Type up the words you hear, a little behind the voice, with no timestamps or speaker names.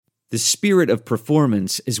The spirit of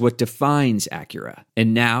performance is what defines Acura.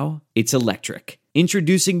 And now, it's electric.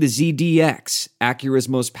 Introducing the ZDX, Acura's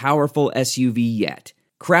most powerful SUV yet.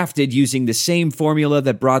 Crafted using the same formula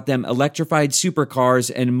that brought them electrified supercars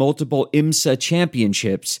and multiple IMSA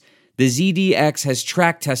championships, the ZDX has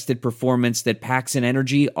track-tested performance that packs an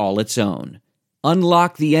energy all its own.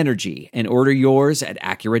 Unlock the energy and order yours at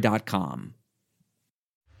Acura.com.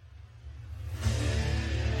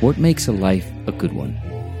 What makes a life a good one?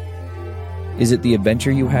 Is it the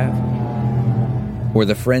adventure you have? Or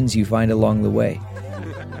the friends you find along the way?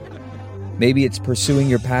 Maybe it's pursuing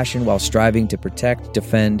your passion while striving to protect,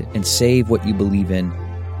 defend, and save what you believe in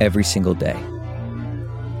every single day.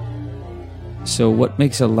 So what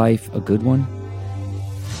makes a life a good one?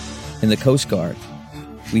 In the Coast Guard,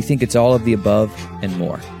 we think it's all of the above and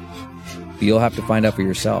more. But you'll have to find out for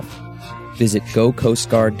yourself. Visit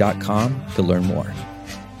gocoastguard.com to learn more.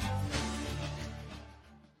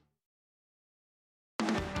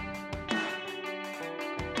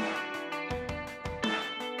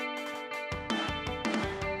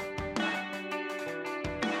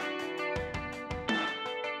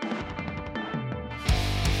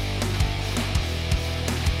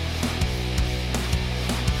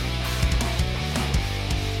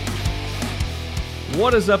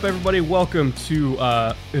 What is up, everybody? Welcome to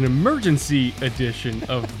an emergency edition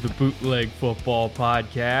of the Bootleg Football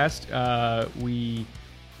Podcast. We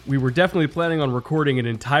were definitely planning on recording an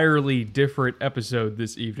entirely different episode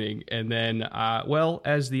this evening, and then,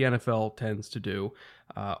 as the NFL tends to do,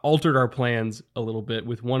 altered our plans a little bit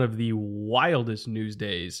with one of the wildest news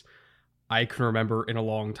days I can remember in a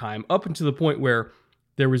long time, up until the point where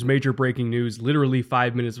there was major breaking news literally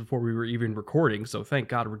 5 minutes before we were even recording. So thank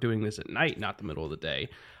God we're doing this at night, not the middle of the day.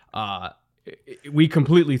 We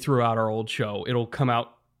completely threw out our old show. It'll come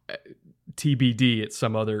out TBD at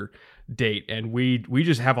some other date. And we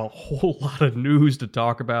just have a whole lot of news to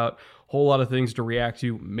talk about, whole lot of things to react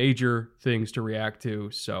to, major things to react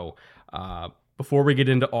to. So before we get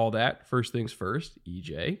into all that, first things first,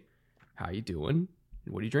 EJ, how you doing?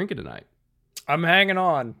 What are you drinking tonight? I'm hanging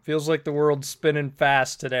on. Feels like the world's spinning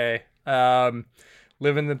fast today.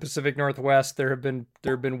 Live in the Pacific Northwest. There have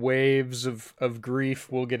been waves of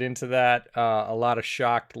grief. We'll get into that. A lot of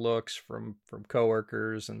shocked looks from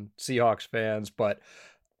coworkers and Seahawks fans. But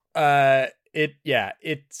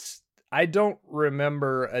it's. I don't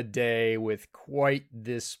remember a day with quite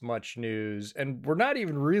this much news, and we're not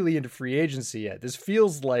even really into free agency yet. This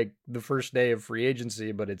feels like the first day of free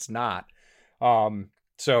agency, but it's not.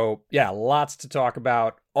 So, yeah, lots to talk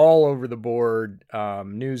about all over the board.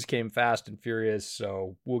 News came fast and furious,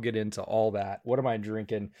 so we'll get into all that. What am I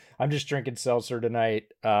drinking? I'm just drinking seltzer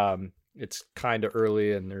tonight. It's kind of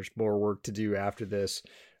early, and there's more work to do after this.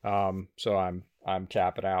 So I'm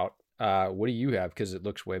capping out. What do you have? Because it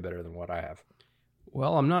looks way better than what I have.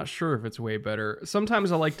 Well, I'm not sure if it's way better.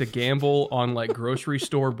 Sometimes I like to gamble on like grocery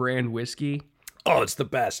store brand whiskey. Oh, it's the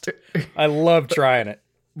best. I love trying it.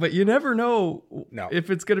 But you never know if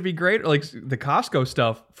it's going to be great. Like the Costco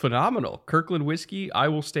stuff, phenomenal. Kirkland whiskey, I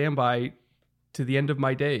will stand by to the end of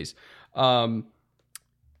my days. Whatever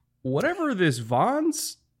this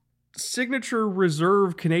Vaughn's signature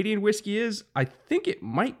reserve Canadian whiskey is, I think it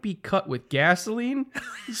might be cut with gasoline.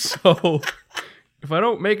 So if I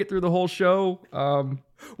don't make it through the whole show,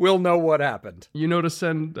 we'll know what happened. You know to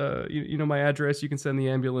send, you know my address. You can send the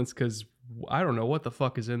ambulance because I don't know what the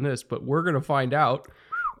fuck is in this, but we're going to find out.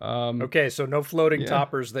 Okay, so no floating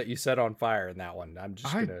toppers that you set on fire in that one.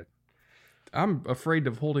 I'm afraid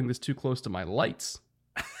of holding this too close to my lights.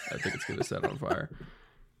 I think it's gonna set on fire.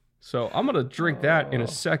 So I'm gonna drink that in a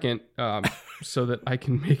second, so that I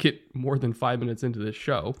can make it more than 5 minutes into this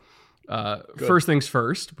show. First things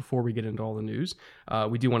first, before we get into all the news,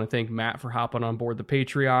 we do want to thank Matt for hopping on board the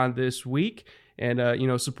Patreon this week and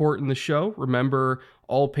supporting the show. Remember,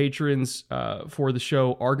 all patrons for the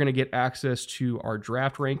show are going to get access to our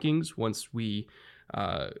draft rankings once we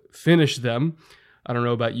finish them. I don't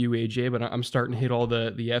know about you, AJ, but I'm starting to hit all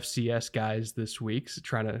the FCS guys this week, so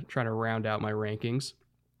trying to round out my rankings.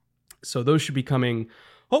 So those should be coming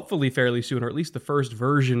hopefully fairly soon, or at least the first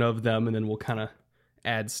version of them, and then we'll kind of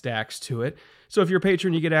add stacks to it. So if you're a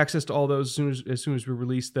patron, you get access to all those as soon as we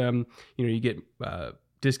release them. You get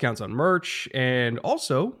discounts on merch, and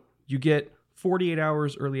also you get 48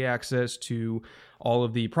 hours early access to all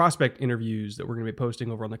of the prospect interviews that we're going to be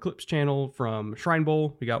posting over on the Clips channel from Shrine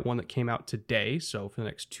Bowl. We got one that came out today, so for the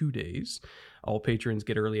next 2 days, all patrons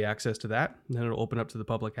get early access to that, and then it'll open up to the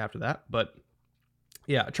public after that. But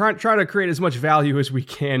yeah, trying to create as much value as we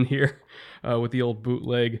can here with the old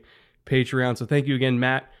bootleg Patreon. So thank you again,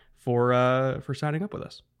 Matt, for signing up with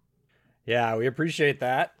us. Yeah, we appreciate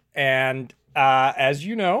that. And as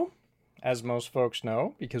you know, as most folks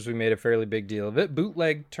know, because we made a fairly big deal of it,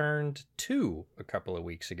 Bootleg turned 2 a couple of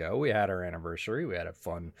weeks ago. We had our anniversary. We had a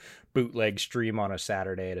fun Bootleg stream on a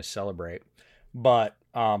Saturday to celebrate. But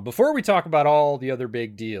before we talk about all the other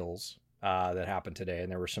big deals that happened today,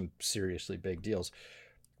 and there were some seriously big deals,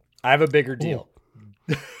 I have a bigger deal.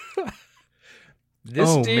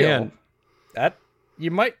 This deal, man. That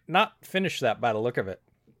you might not finish that by the look of it.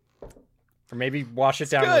 Or maybe wash it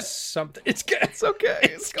down with something. It's good. It's okay.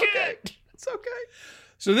 It's good. It's okay.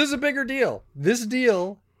 So this is a bigger deal. This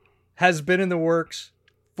deal has been in the works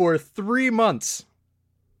for 3 months.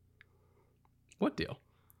 What deal?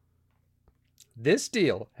 This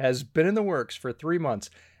deal has been in the works for 3 months.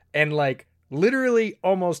 And like literally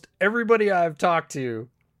almost everybody I've talked to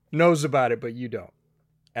knows about it, but you don't.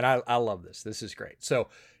 And I love this. This is great. So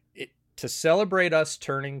to celebrate us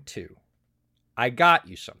turning 2, I got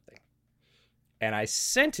you something. And I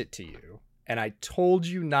sent it to you, and I told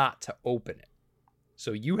you not to open it.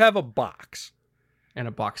 So you have a box. And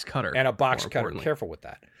a box cutter. And a box cutter. Careful with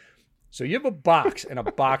that. So you have a box and a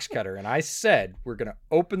box cutter, and I said we're going to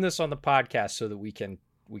open this on the podcast so that we can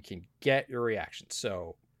get your reaction.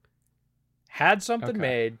 So had something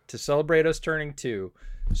made to celebrate us turning 2.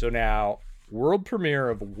 So now world premiere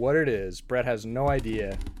of what it is. Brett has no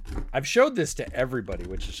idea. I've showed this to everybody,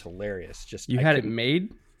 which is hilarious. Just you had it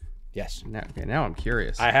made? Yes. Now I'm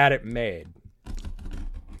curious. I had it made.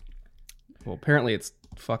 Well, apparently it's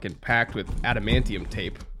fucking packed with adamantium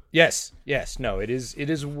tape. Yes. No, it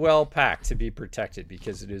is well packed to be protected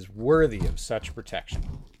because it is worthy of such protection.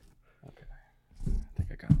 Okay. I think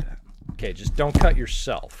I got that. Okay, just don't cut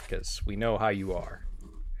yourself because we know how you are.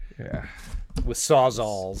 Yeah. With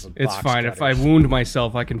sawzalls and it's box fine. cutters. If I wound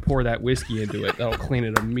myself, I can pour that whiskey into it. That'll clean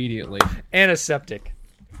it immediately. Antiseptic.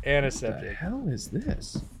 What the hell is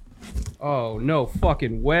this? Oh, no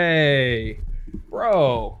fucking way.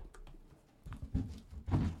 Bro.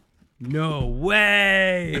 No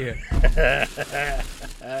way.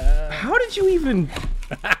 How did you even...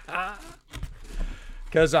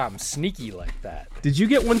 Because I'm sneaky like that. Did you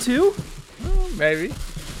get one too? Maybe.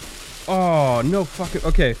 Oh, no fucking...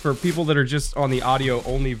 Okay, for people that are just on the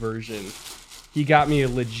audio-only version, he got me a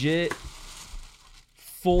legit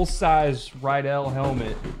full-size Rydell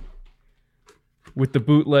helmet with the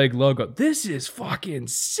Bootleg logo. This is fucking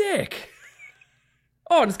sick.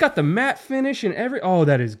 Oh, and it's got the matte finish and every... Oh,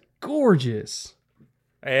 that is gorgeous.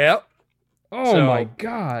 Yep. Oh, my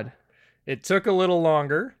God. It took a little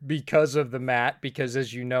longer because of the matte, because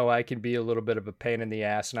as you know, I can be a little bit of a pain in the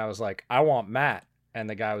ass. And I was like, I want matte. And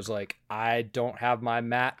the guy was like, I don't have my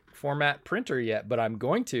matte format printer yet, but I'm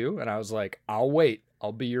going to. And I was like, I'll wait.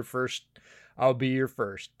 I'll be your first.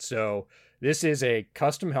 So this is a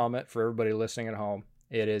custom helmet for everybody listening at home.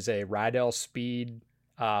 It is a Rydell Speed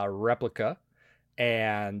replica.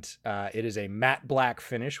 And it is a matte black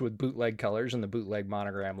finish with Bootleg colors and the Bootleg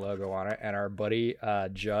monogram logo on it. And our buddy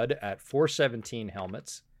Judd at 417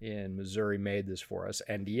 Helmets in Missouri made this for us.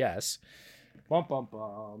 NDS. Bum, bum,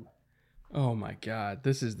 bum. Oh my God,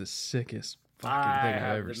 this is the sickest fucking thing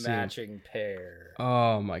I've ever seen. Matching pair.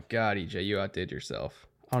 Oh my God, EJ, you outdid yourself.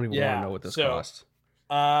 I don't even want to know what this cost.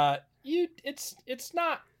 It's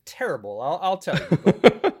not terrible. I'll tell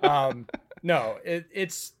you. No,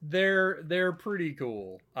 they're pretty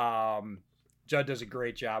cool. Judd does a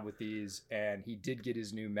great job with these, and he did get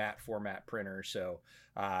his new matte format printer. So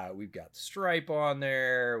we've got the stripe on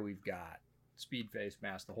there. We've got speed face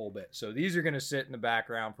mask, the whole bit. So these are going to sit in the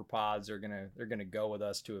background for pods. They're going to go with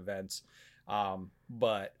us to events.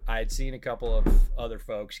 But I had seen a couple of other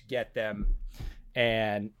folks get them,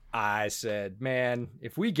 and I said, man,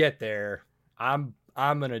 if we get there, I'm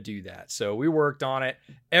going to do that. So we worked on it.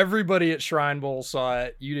 Everybody at Shrine Bowl saw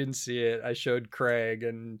it. You didn't see it. I showed Craig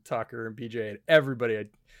and Tucker and PJ and everybody.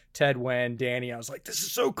 Ted, Wen, Danny. I was like, this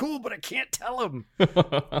is so cool, but I can't tell him.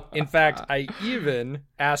 In fact, I even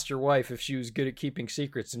asked your wife if she was good at keeping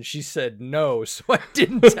secrets, and she said no, so I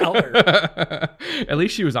didn't tell her. At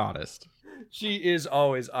least she was honest. She is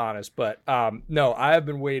always honest, but no, I have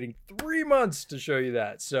been waiting 3 months to show you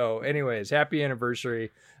that. So anyways, happy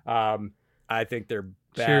anniversary. I think they're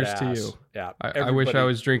badass. Cheers to you. Yeah. I wish I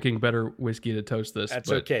was drinking better whiskey to toast this.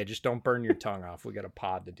 That's okay. Just don't burn your tongue off. We got a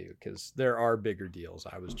pod to do because there are bigger deals.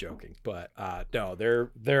 I was joking, but no,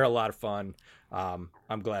 they're a lot of fun. I'm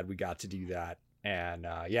glad we got to do that. And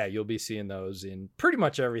yeah, you'll be seeing those in pretty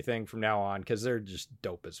much everything from now on because they're just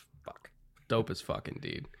dope as fuck. Dope as fuck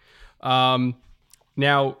indeed.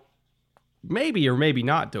 Now, maybe or maybe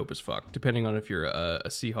not dope as fuck, depending on if you're a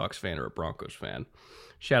Seahawks fan or a Broncos fan.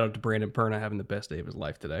 Shout out to Brandon Perna having the best day of his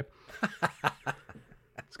life today.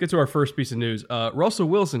 It's get to our first piece of news. Russell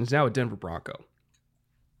Wilson is now a Denver Bronco.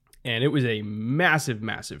 And it was a massive,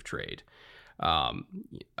 massive trade. I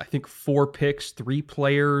think 4 picks, 3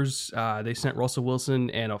 players. They sent Russell Wilson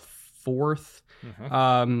and a 4th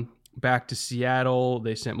back to Seattle.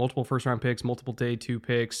 They sent multiple first-round picks, multiple day 2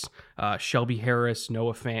 picks, Shelby Harris,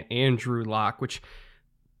 Noah Fant, and Drew Lock, which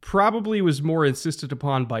probably was more insisted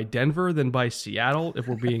upon by Denver than by Seattle, if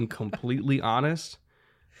we're being completely honest.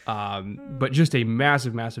 But just a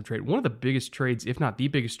massive, massive trade. One of the biggest trades, if not the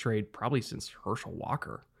biggest trade, probably since Herschel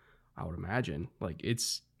Walker, I would imagine. Like,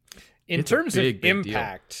 it's in terms of big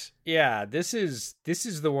impact, yeah, this is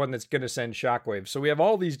the one that's going to send shockwaves. So we have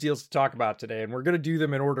all these deals to talk about today, and we're going to do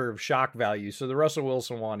them in order of shock value. So the Russell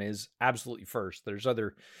Wilson one is absolutely first. There's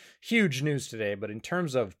other huge news today, but in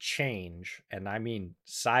terms of change, and I mean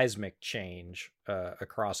seismic change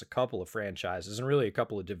across a couple of franchises and really a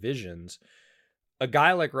couple of divisions, a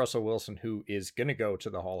guy like Russell Wilson, who is going to go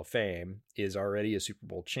to the Hall of Fame, is already a Super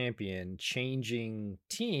Bowl champion, changing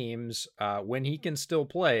teams when he can still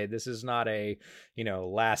play. This is not a,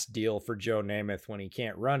 last deal for Joe Namath when he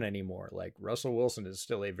can't run anymore. Like, Russell Wilson is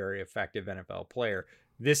still a very effective NFL player.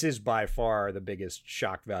 This is by far the biggest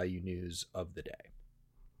shock value news of the day.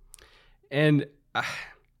 And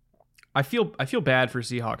I feel bad for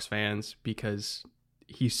Seahawks fans because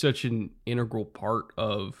he's such an integral part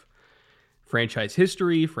of franchise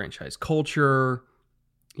history, franchise culture,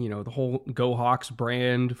 the whole Go Hawks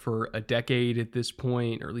brand for a decade at this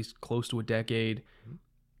point, or at least close to a decade.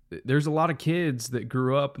 There's a lot of kids that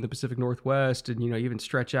grew up in the Pacific Northwest and, even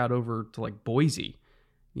stretch out over to like Boise,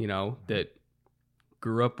 that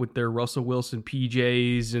grew up with their Russell Wilson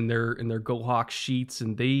PJs and their Go Hawks sheets.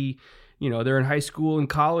 And they, they're in high school and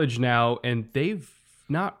college now, and they've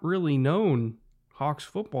not really known Hawks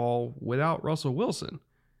football without Russell Wilson.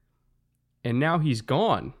 And now he's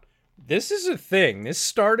gone. This is a thing. This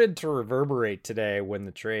started to reverberate today when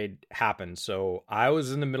the trade happened. So I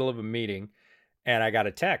was in the middle of a meeting and I got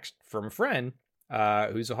a text from a friend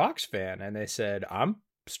who's a Hawks fan. And they said, I'm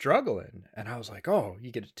struggling. And I was like, oh, you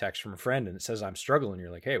get a text from a friend and it says I'm struggling. You're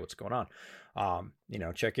like, hey, what's going on?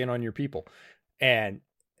 Check in on your people. And,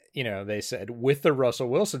 they said with the Russell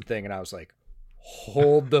Wilson thing. And I was like,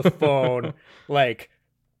 hold the phone, like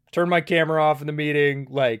turn my camera off in the meeting,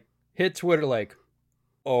 like, hit Twitter, like,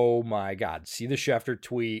 oh my God, see the Schefter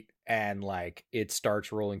tweet, and like it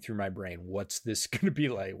starts rolling through my brain. What's this going to be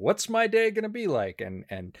like? What's my day going to be like?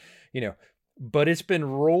 And but it's been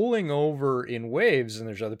rolling over in waves, and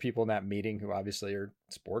there's other people in that meeting who obviously are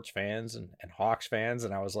sports fans and Hawks fans.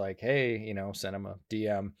 And I was like, hey, send them a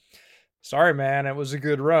DM. Sorry, man, it was a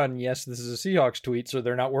good run. Yes, this is a Seahawks tweet, so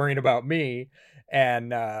they're not worrying about me.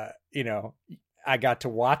 And, I got to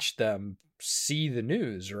watch them see the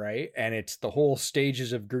news, right? And it's the whole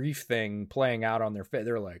stages of grief thing playing out on their face.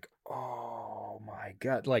 They're like, oh my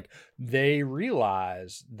God. Like, they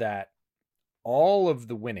realize that all of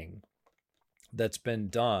the winning that's been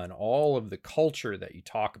done, all of the culture that you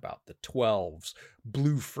talk about, the 12s,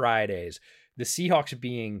 Blue Fridays, the Seahawks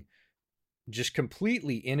being just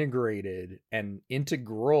completely integrated and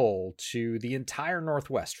integral to the entire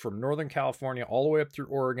Northwest, from Northern California all the way up through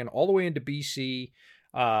Oregon, all the way into BC,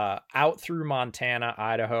 out through Montana,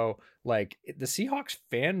 Idaho. Like, the Seahawks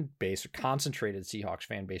fan base, or concentrated Seahawks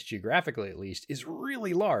fan base geographically at least, is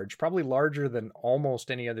really large, probably larger than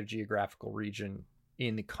almost any other geographical region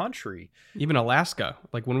in the country. Even Alaska.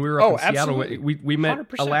 Like, when we were up in Seattle, we met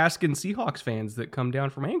 100%. Alaskan Seahawks fans that come down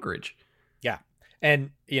from Anchorage. Yeah. And,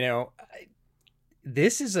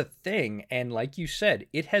 this is a thing. And like you said,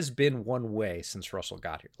 it has been one way since Russell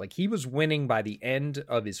got here. Like, he was winning by the end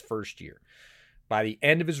of his first year. By the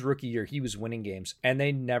end of his rookie year, he was winning games, and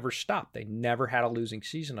they never stopped. They never had a losing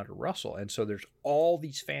season under Russell. And so there's all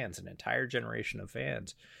these fans, an entire generation of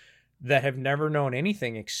fans, that have never known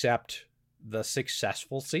anything except the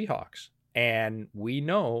successful Seahawks. And we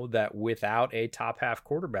know that without a top half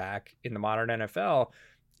quarterback in the modern NFL,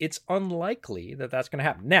 it's unlikely that that's going to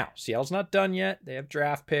happen. Now, Seattle's not done yet. They have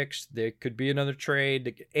draft picks. There could be another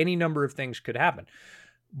trade. Any number of things could happen.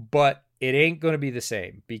 But it ain't going to be the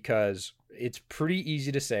same, because it's pretty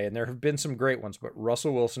easy to say, and there have been some great ones, but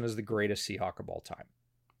Russell Wilson is the greatest Seahawk of all time.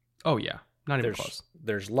 Oh, yeah. Not even close.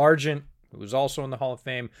 There's Largent, who was also in the Hall of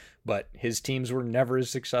Fame, but his teams were never as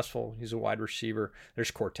successful. He's a wide receiver. There's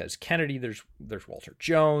Cortez Kennedy. There's Walter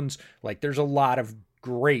Jones. Like, there's a lot of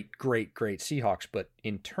great Seahawks, but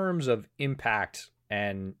in terms of impact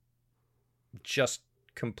and just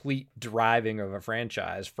complete driving of a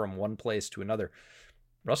franchise from one place to another,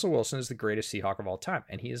 Russell Wilson is the greatest Seahawk of all time,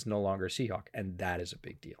 and he is no longer a Seahawk, and that is a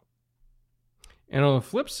big deal. And on the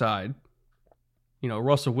flip side,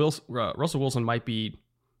 Russell Wilson might be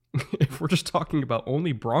if we're just talking about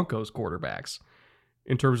only Broncos quarterbacks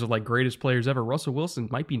in terms of like greatest players ever, Russell Wilson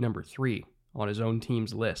might be number 3 on his own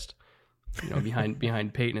team's list, behind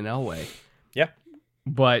Peyton and Elway. Yeah.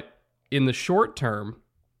 But in the short term,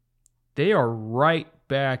 they are right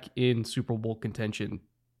back in Super Bowl contention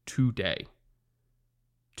today.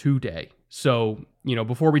 So,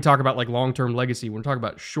 before we talk about like long-term legacy, we're talking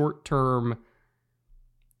about short-term,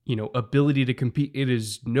 ability to compete. It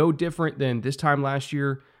is no different than this time last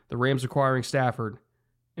year, the Rams acquiring Stafford.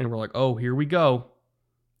 And we're like, oh, here we go.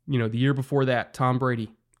 The year before that, Tom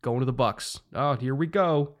Brady going to the Bucs. Oh, here we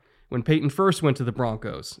go. When Peyton first went to the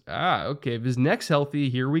Broncos. Okay, if his neck's healthy,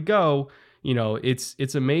 here we go.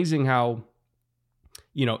 It's amazing how,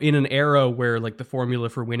 in an era where like the formula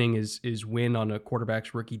for winning is win on a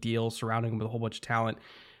quarterback's rookie deal, surrounding him with a whole bunch of talent,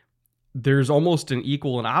 there's almost an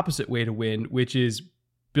equal and opposite way to win, which is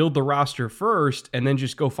build the roster first and then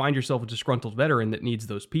just go find yourself a disgruntled veteran that needs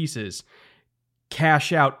those pieces.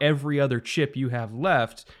 Cash out every other chip you have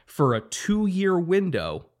left for a 2-year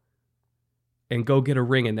window and go get a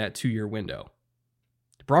ring in that 2-year window.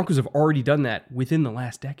 The Broncos have already done that within the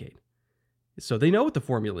last decade. So they know what the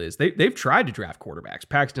formula is. They've tried to draft quarterbacks.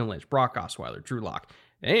 Paxton Lynch, Brock Osweiler, Drew Lock.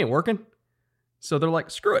 It ain't working. So they're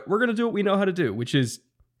like, screw it. We're going to do what we know how to do, which is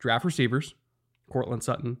draft receivers. Cortland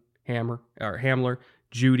Sutton, Hamler,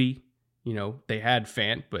 Judy. They had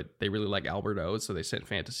Fant, but they really like Albert O, so they sent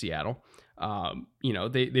Fant to Seattle.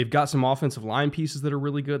 They've got some offensive line pieces that are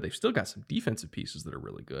really good. They've still got some defensive pieces that are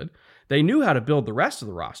really good. They knew how to build the rest of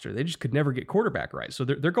the roster. They just could never get quarterback right. So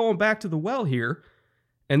they're going back to the well here,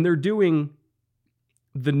 and they're doing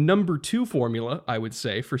the number 2 formula, I would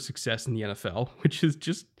say, for success in the NFL, which is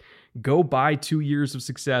just go buy 2 years of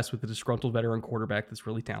success with a disgruntled veteran quarterback that's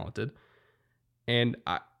really talented. And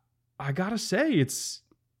I gotta say, it's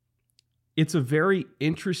a very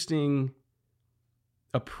interesting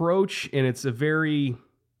approach, and it's a very,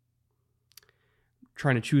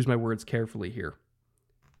 trying to choose my words carefully here.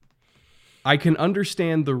 I can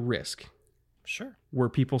understand the risk. Sure. Where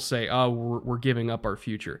people say, oh, we're giving up our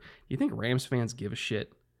future. You think Rams fans give a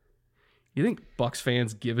shit? You think Bucs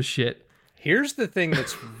fans give a shit? Here's the thing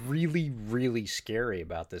that's really, really scary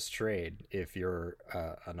about this trade, if you're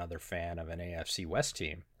another fan of an AFC West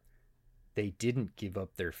team. They didn't give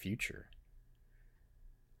up their future.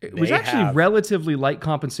 It was actually relatively light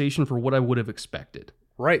compensation for what I would have expected.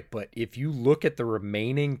 Right, but if you look at the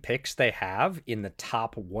remaining picks they have in the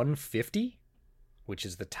top 150, which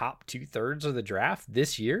is the top 2/3 of the draft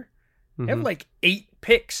this year, they have like 8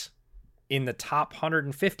 picks in the top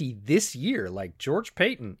 150 this year. Like, George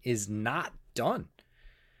Paton is not done.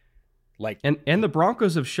 Like, and the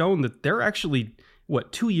Broncos have shown that they're actually,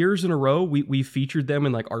 2 years in a row we featured them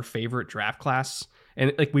in like our favorite draft class,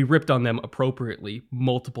 and like we ripped on them appropriately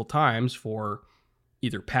multiple times for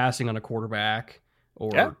either passing on a quarterback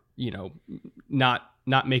or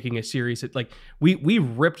not making a serious, like we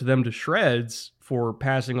ripped them to shreds for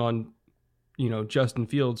passing on Justin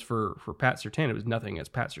Fields for Pat Surtain. It was nothing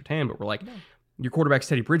against Pat Surtain, but we're like, your quarterback's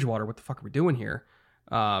Teddy Bridgewater. What the fuck are we doing here?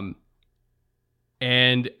 And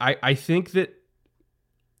I think that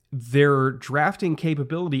their drafting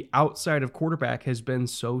capability outside of quarterback has been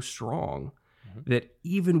so strong that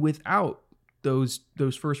even without those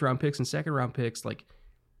first round picks and second round picks, like,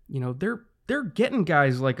 they're getting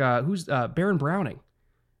guys like who's Baron Browning,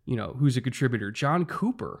 who's a contributor, John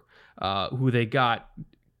Cooper, who they got.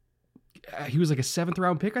 He was like a 7th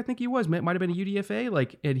round pick, I think he was. Might have been a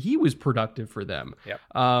UDFA, and he was productive for them. Yep.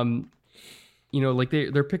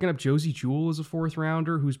 They're picking up Josie Jewell as a 4th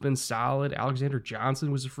rounder who's been solid. Alexander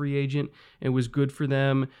Johnson was a free agent and was good for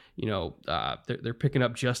them. They're picking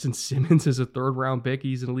up Justin Simmons as a 3rd round pick.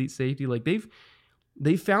 He's an elite safety. Like,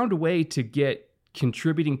 they've found a way to get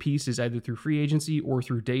contributing pieces either through free agency or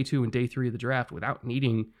through day 2 and day 3 of the draft without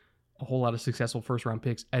needing a whole lot of successful 1st round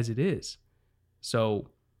picks as it is. So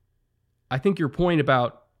I think your point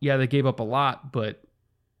about, they gave up a lot, but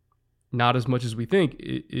not as much as we think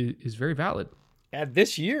is very valid. And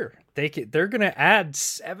this year, they're going to add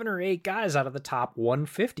 7 or 8 guys out of the top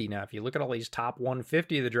 150. Now, if you look at all these top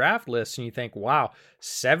 150 of the draft lists and you think, wow,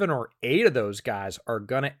 7 or 8 of those guys are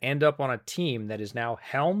going to end up on a team that is now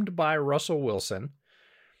helmed by Russell Wilson,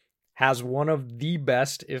 has one of the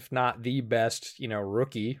best, if not the best,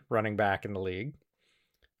 rookie running back in the league,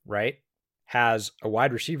 right? Has a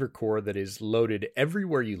wide receiver core that is loaded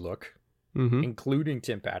everywhere you look, including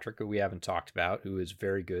Tim Patrick, who we haven't talked about, who is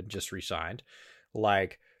very good, just re-signed.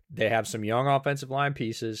 Like, they have some young offensive line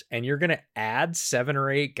pieces, and you're going to add 7 or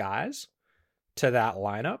 8 guys to that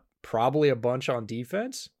lineup, probably a bunch on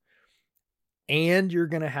defense. and you're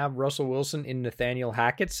going to have Russell Wilson in Nathaniel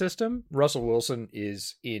Hackett's system. Russell Wilson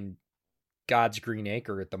is in God's green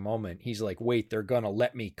acre at the moment. He's like, wait, they're going to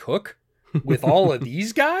let me cook with all of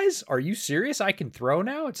these guys? Are you serious? I can throw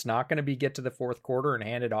now? It's not going to be get to the fourth quarter and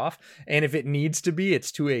hand it off. And if it needs to be,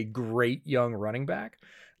 it's to a great young running back.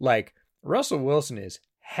 Like, Russell Wilson is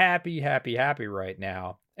happy right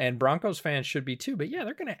now. And Broncos fans should be too. But yeah,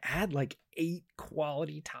 they're going to add like 8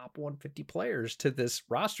 quality top 150 players to this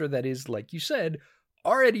roster that is, like you said,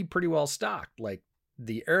 already pretty well stocked. Like,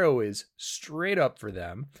 the arrow is straight up for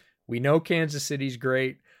them. We know Kansas City's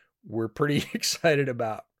great. We're pretty excited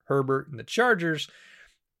about Herbert and the Chargers.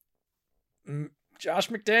 Josh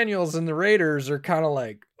McDaniels and the Raiders are kind of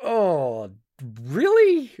like, oh,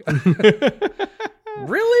 really?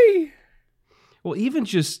 Really? Well, even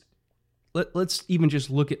just let's even just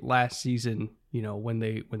look at last season, you know, when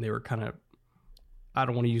they were kind of, I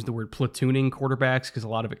don't want to use the word platooning quarterbacks because a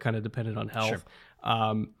lot of it kind of depended on health.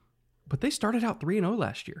 Sure. But they started out 3-0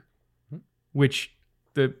 last year, which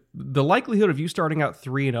the likelihood of you starting out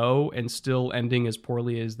 3-0 and still ending as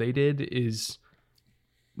poorly as they did is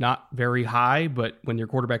not very high. But when your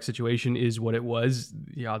quarterback situation is what it was,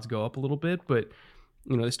 the odds go up a little bit. But,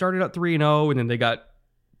 you know, they started out 3-0 and then they got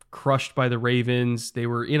crushed by the Ravens. They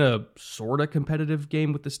were in a sort of competitive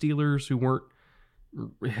game with the Steelers, who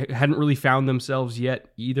hadn't really found themselves yet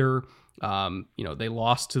either. You know, they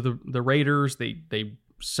lost to the Raiders. They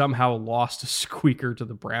somehow lost a squeaker to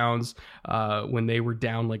the Browns when they were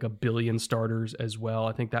down like 1 billion starters as well.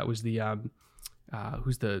 I think that was the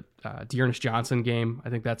Dearness Johnson game. I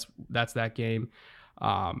think that's that game.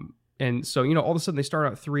 And so, you know, all of a sudden they start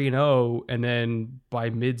out 3-0, and then by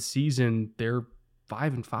mid-season they're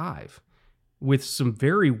 5-5 with some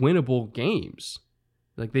very winnable games.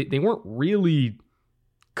 Like they weren't really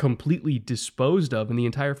completely disposed of in the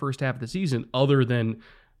entire first half of the season, other than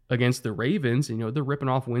against the Ravens. You know, they're ripping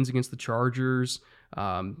off wins against the Chargers.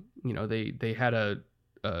 You know, they had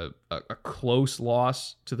a close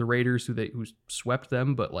loss to the Raiders who swept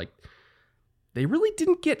them, but like they really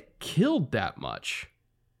didn't get killed that much.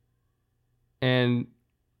 And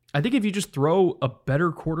I think if you just throw a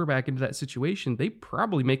better quarterback into that situation, they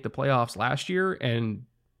probably make the playoffs last year and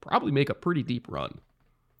probably make a pretty deep run.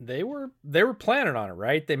 They were planning on it,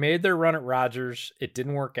 right? They made their run at Rodgers. It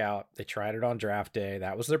didn't work out. They tried it on draft day.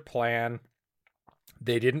 That was their plan.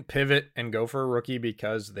 They didn't pivot and go for a rookie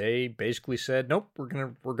because they basically said, nope, we're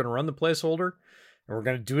gonna run the placeholder and we're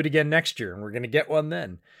gonna do it again next year and we're gonna get one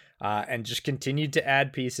then. And just continued to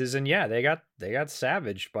add pieces. And yeah, they got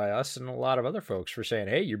savaged by us and a lot of other folks for saying,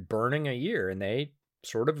 hey, you're burning a year. And they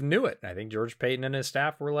sort of knew it. I think George Payton and his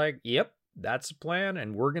staff were like, yep, that's the plan.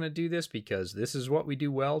 And we're going to do this because this is what we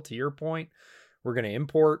do well. To your point, we're going to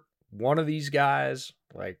import one of these guys,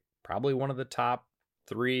 like probably one of the top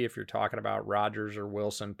 3, if you're talking about Rodgers or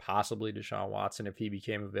Wilson, possibly Deshaun Watson, if he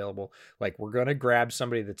became available. Like, we're going to grab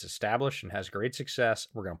somebody that's established and has great success.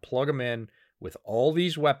 We're going to plug them in with all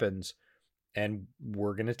these weapons, and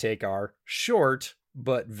we're going to take our short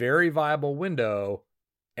but very viable window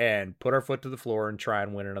and put our foot to the floor and try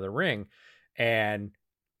and win another ring. And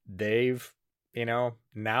they've, you know,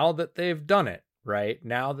 now that they've done it, right?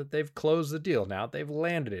 Now that they've closed the deal, now that they've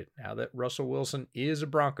landed it, now that Russell Wilson is a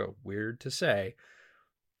Bronco, weird to say,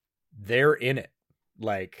 they're in it.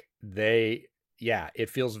 Like, it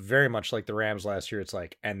feels very much like the Rams last year. It's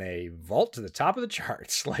like, and they vault to the top of the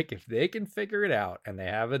charts. Like, if they can figure it out and they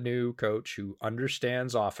have a new coach who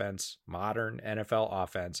understands offense, modern NFL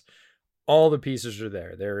offense, all the pieces are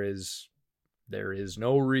there. There is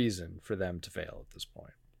no reason for them to fail at this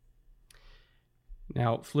point.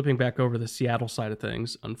 Now, flipping back over the Seattle side of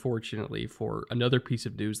things, unfortunately, for another piece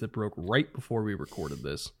of news that broke right before we recorded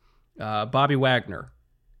this, Bobby Wagner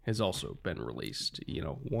has also been released. You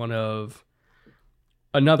know,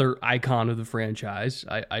 another icon of the franchise.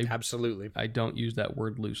 I absolutely. I don't use that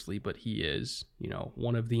word loosely, but he is, you know,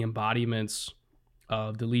 one of the embodiments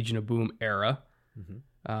of the Legion of Boom era.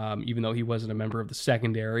 Mm-hmm. Even though he wasn't a member of the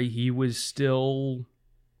secondary, he was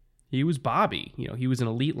Bobby. You know, he was an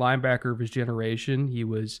elite linebacker of his generation. He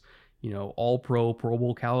was, you know, all Pro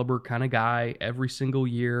Bowl caliber kind of guy every single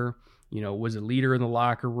year. You know, was a leader in the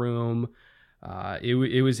locker room.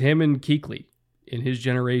 It was him and Kuechly in his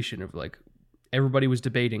generation of, like, everybody was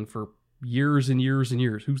debating for years and years and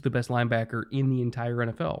years who's the best linebacker in the entire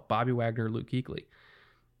NFL, Bobby Wagner, Luke Kuechly.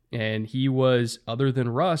 And he was, other than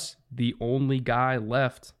Russ, the only guy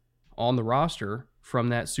left on the roster from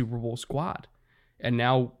that Super Bowl squad. And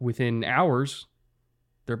now within hours,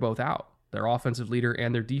 they're both out, their offensive leader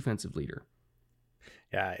and their defensive leader.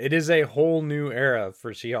 Yeah, it is a whole new era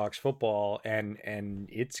for Seahawks football, and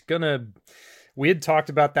it's gonna, We had talked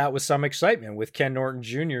about that with some excitement with Ken Norton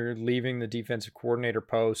Jr. leaving the defensive coordinator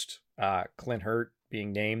post, Clint Hurt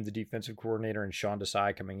being named the defensive coordinator, and Sean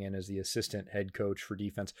Desai coming in as the assistant head coach for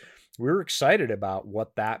defense. We were excited about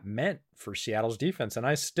what that meant for Seattle's defense, and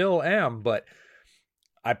I still am, but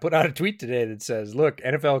I put out a tweet today that says, look,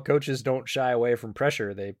 NFL coaches don't shy away from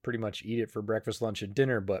pressure. They pretty much eat it for breakfast, lunch, and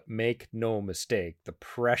dinner, but make no mistake, the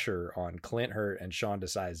pressure on Clint Hurt and Sean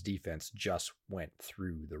Desai's defense just went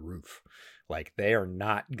through the roof. Like, they are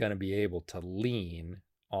not going to be able to lean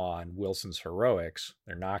on Wilson's heroics.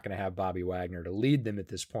 They're not going to have Bobby Wagner to lead them at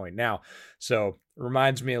this point now. So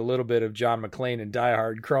reminds me a little bit of John McClane in Die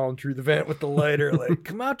Hard crawling through the vent with the lighter, like,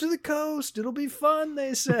 come out to the coast. It'll be fun,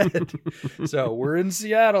 they said. So we're in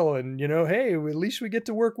Seattle and, hey, at least we get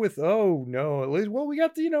to work with, oh no, at least, well, we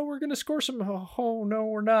got the, we're going to score some, oh no,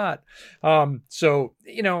 we're not. So,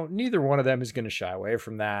 neither one of them is going to shy away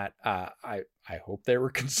from that. I hope they were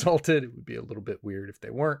consulted. It would be a little bit weird if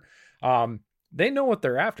they weren't. They know what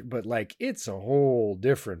they're after, but it's a whole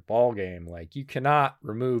different ball game. Like, you cannot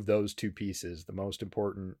remove those two pieces. The most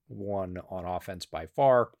important one on offense by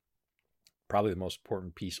far, probably the most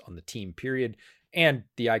important piece on the team, period, and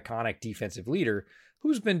the iconic defensive leader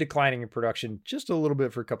who's been declining in production just a little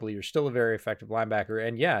bit for a couple of years, still a very effective linebacker.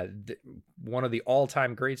 And yeah, one of the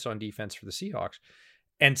all-time greats on defense for the Seahawks,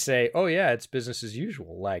 and say, oh yeah, it's business as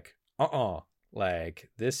usual.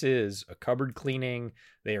 This is a cupboard cleaning.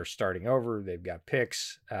 They are starting over. They've got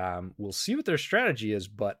picks. We'll see what their strategy is,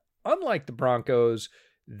 but unlike the Broncos,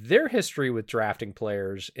 their history with drafting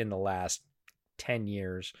players in the last 10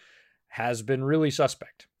 years has been really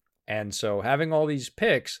suspect. And so having all these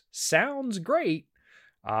picks sounds great.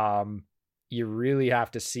 You really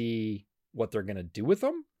have to see what they're going to do with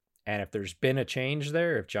them. And if there's been a change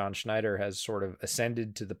there, if John Schneider has sort of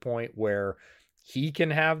ascended to the point where he can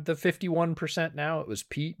have the 51% now. It was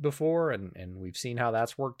Pete before, and we've seen how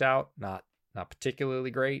that's worked out. Not particularly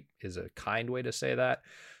great is a kind way to say that.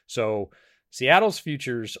 So Seattle's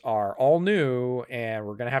futures are all new, and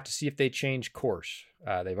we're going to have to see if they change course.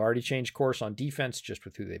 They've already changed course on defense just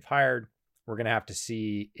with who they've hired. We're going to have to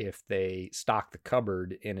see if they stock the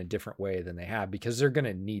cupboard in a different way than they have, because they're going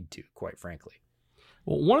to need to, quite frankly.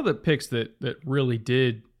 Well, one of the picks that really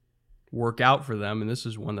did work out for them, and this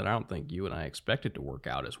is one that I don't think you and I expected to work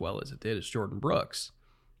out as well as it did, is Jordan Brooks,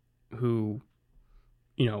 who,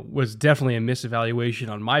 was definitely a misevaluation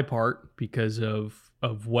on my part because of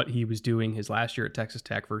what he was doing his last year at Texas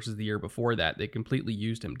Tech versus the year before that. They completely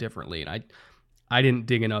used him differently, and I didn't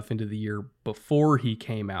dig enough into the year before he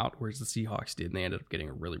came out, whereas the Seahawks did, and they ended up getting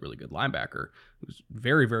a really, really good linebacker who was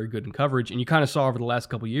very, very good in coverage. And you kind of saw over the last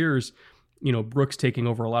couple of years, Brooks taking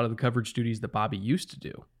over a lot of the coverage duties that Bobby used to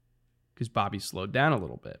do, because Bobby slowed down a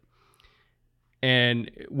little bit.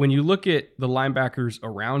 And when you look at the linebackers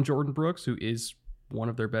around Jordan Brooks, who is one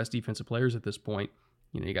of their best defensive players at this point,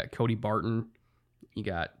 you got Cody Barton, you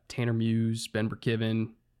got Tanner Muse, Ben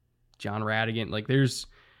Burkiven, John Radigan.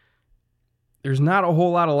 There's not a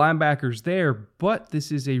whole lot of linebackers there, but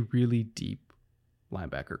this is a really deep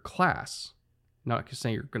linebacker class. Not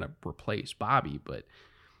saying you're going to replace Bobby, but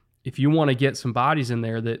if you want to get some bodies in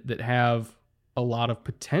there that have a lot of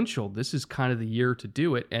potential, this is kind of the year to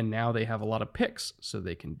do it. And now they have a lot of picks, so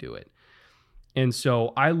they can do it. And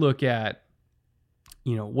so I look at,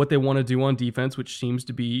 what they want to do on defense, which seems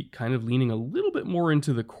to be kind of leaning a little bit more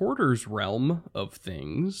into the quarters realm of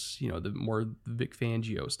things, the more Vic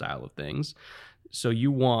Fangio style of things. So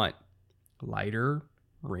you want lighter,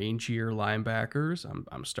 rangier linebackers.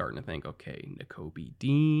 I'm starting to think, okay, Nakobe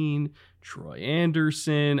Dean, Troy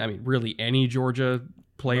Anderson. I mean, really any Georgia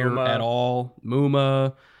player at all.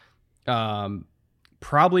 Muma.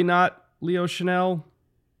 Probably not Leo Chanel.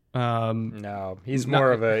 No, he's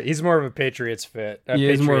more of a Patriots fit.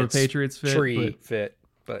 He's more of a Patriots fit. Tree fit.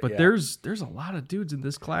 But yeah. there's a lot of dudes in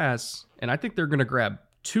this class, and I think they're going to grab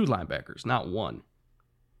 2 linebackers, not 1.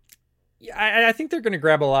 Yeah, I think they're going to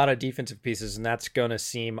grab a lot of defensive pieces, and that's going to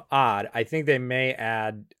seem odd. I think they may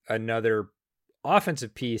add another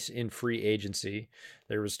offensive piece in free agency.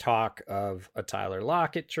 There was talk of a Tyler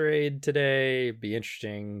Lockett trade today. It'd be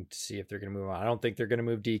interesting to see if they're going to move on. I don't think they're going to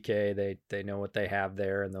move DK. They know what they have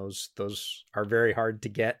there, and those are very hard to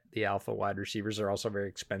get. The alpha wide receivers are also very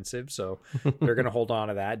expensive, so they're going to hold on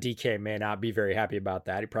to that. DK may not be very happy about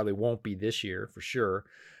that. He probably won't be this year for sure,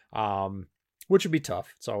 which would be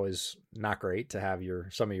tough. It's always not great to have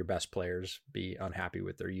some of your best players be unhappy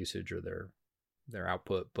with their usage or their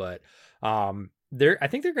output, but I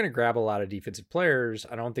think they're going to grab a lot of defensive players.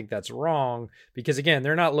 I don't think that's wrong because, again,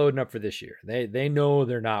 they're not loading up for this year. They know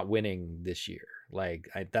they're not winning this year.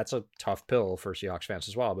 That's a tough pill for Seahawks fans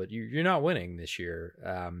as well, but you're not winning this year.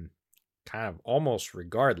 kind of almost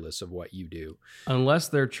regardless of what you do. Unless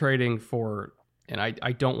they're trading for, and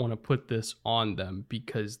I don't want to put this on them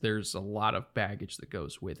because there's a lot of baggage that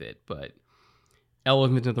goes with it, but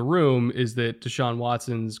elephant in the room is that Deshaun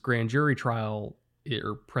Watson's grand jury trial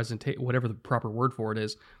or presentation, whatever the proper word for it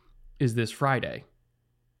is this Friday.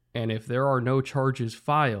 And if there are no charges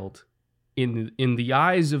filed in the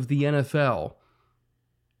eyes of the NFL,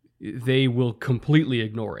 they will completely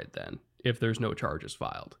ignore it then if there's no charges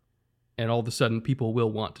filed. And all of a sudden, people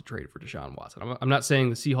will want to trade for Deshaun Watson. I'm not saying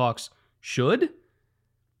the Seahawks should,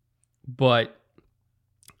 but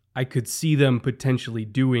I could see them potentially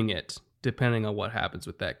doing it depending on what happens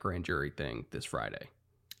with that grand jury thing this Friday.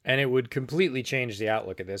 And it would completely change the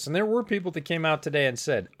outlook of this. And there were people that came out today and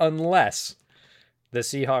said, unless the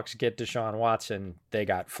Seahawks get Deshaun Watson, they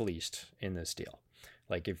got fleeced in this deal.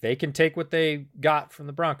 Like, if they can take what they got from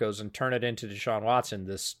the Broncos and turn it into Deshaun Watson,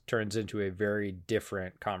 this turns into a very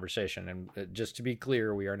different conversation. And just to be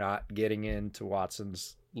clear, we are not getting into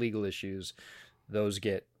Watson's legal issues. Those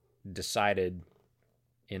get decided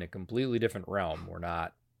in a completely different realm. We're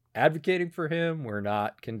not advocating for him. We're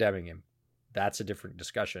not condemning him. That's a different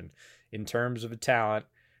discussion. In terms of a talent,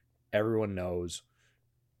 everyone knows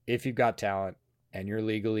if you've got talent and you're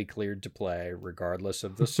legally cleared to play, regardless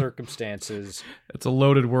of the circumstances. That's a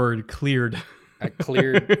loaded word, cleared.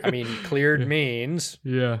 Cleared means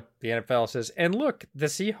the NFL says, and look, the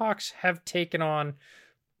Seahawks have taken on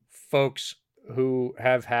folks who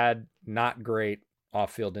have had not great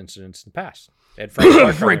off-field incidents in the past. And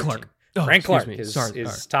Frank Clark. Frank Clark is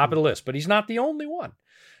top of the list, but he's not the only one.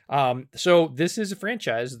 So this is a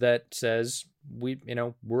franchise that says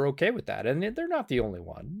we're okay with that. And they're not the only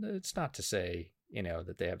one. It's not to say,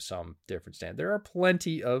 that they have some different stand. There are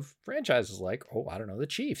plenty of franchises like, the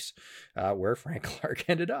Chiefs, where Frank Clark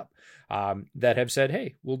ended up, that have said,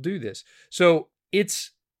 hey, we'll do this. So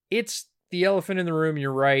it's the elephant in the room.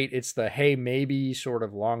 You're right. It's the, hey, maybe sort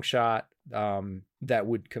of long shot, that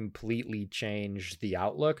would completely change the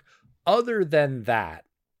outlook. Other than that,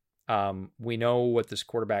 we know what this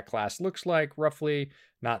quarterback class looks like roughly.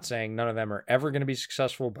 Not saying none of them are ever going to be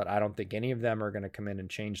successful, but I don't think any of them are going to come in and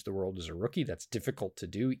change the world as a rookie. That's difficult to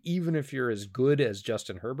do, even if you're as good as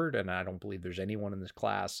Justin Herbert. And I don't believe there's anyone in this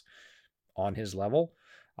class on his level.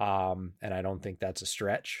 And I don't think that's a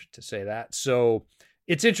stretch to say that. So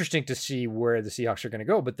it's interesting to see where the Seahawks are going to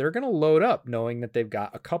go, but they're going to load up knowing that they've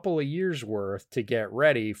got a couple of years worth to get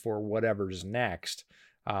ready for whatever's next.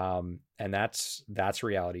 And that's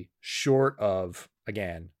reality, short of,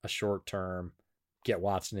 again, a short term, get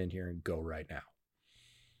Watson in here and go right now.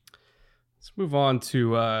 Let's move on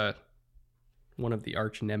to one of the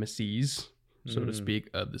arch nemeses, so to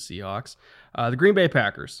speak, of the Seahawks, the Green Bay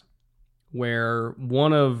Packers, where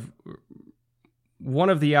one of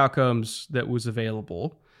the outcomes that was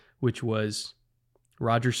available, which was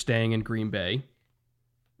Rodgers staying in Green Bay,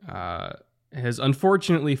 has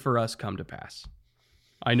unfortunately for us come to pass.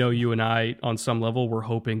 I know you and I, on some level, were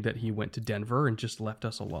hoping that he went to Denver and just left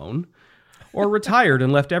us alone, or retired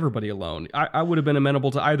and left everybody alone. I would have been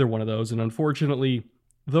amenable to either one of those, and unfortunately,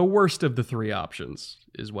 the worst of the three options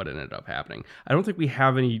is what ended up happening. I don't think we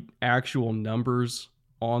have any actual numbers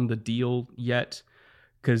on the deal yet,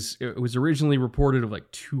 because it was originally reported of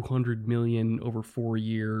like $200 million over 4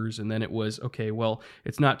 years, and then it was, okay, well,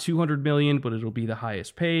 it's not $200 million, but it'll be the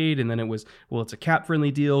highest paid, and then it was, well, it's a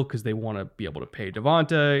cap-friendly deal because they want to be able to pay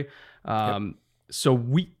Devontae. So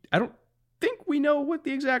I don't think we know what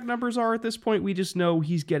the exact numbers are at this point. We just know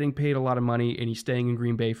he's getting paid a lot of money, and he's staying in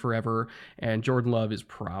Green Bay forever, and Jordan Love is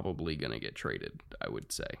probably going to get traded, I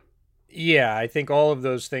would say. Yeah, I think all of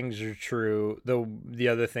those things are true. The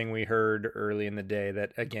other thing we heard early in the day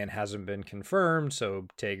that, again, hasn't been confirmed, so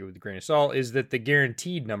take it with a grain of salt, is that the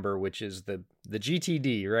guaranteed number, which is the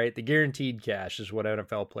GTD, right? The guaranteed cash is what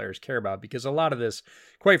NFL players care about, because a lot of this,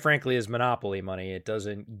 quite frankly, is monopoly money. It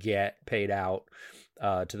doesn't get paid out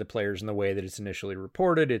to the players in the way that it's initially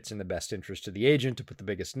reported. It's in the best interest of the agent to put the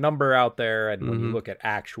biggest number out there. And when you look at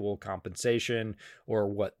actual compensation or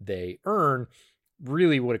what they earn,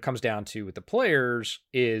 really what it comes down to with the players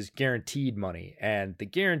is guaranteed money. And the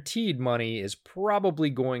guaranteed money is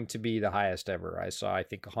probably going to be the highest ever. I saw, I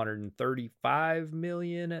think, 135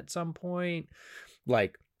 million at some point.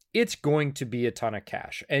 Like, it's going to be a ton of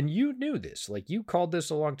cash. And you knew this. Like, you called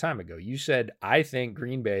this a long time ago. You said, I think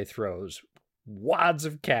Green Bay throws wads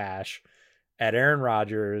of cash at Aaron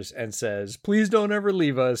Rodgers and says, please don't ever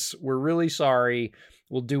leave us. We're really sorry.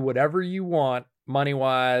 We'll do whatever you want.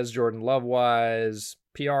 Money-wise, Jordan Love-wise,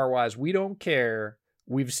 PR-wise, we don't care.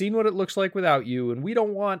 we've seen what it looks like without you, and we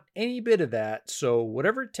don't want any bit of that. So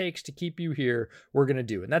whatever it takes to keep you here, we're going to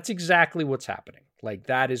do. And that's exactly what's happening. Like,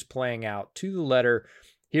 that is playing out to the letter.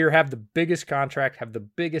 Here, have the biggest contract, have the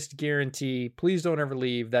biggest guarantee. Please don't ever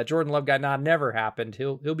leave. That Jordan Love guy, never happened.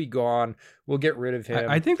 He'll be gone. We'll get rid of him.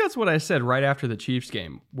 I think that's what I said right after the Chiefs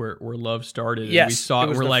game, where Love started. Yes, and we saw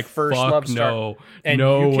it. We're like, first fuck Love no, and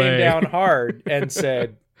no you way. came down hard and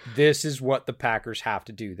said, this is what the Packers have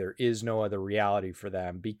to do. There is no other reality for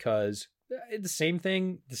them, because the same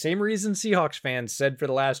thing, the same reason Seahawks fans said for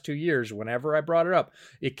the last 2 years, whenever I brought it up,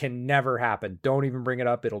 it can never happen. Don't even bring it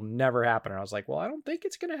up. It'll never happen. And I was like, well, I don't think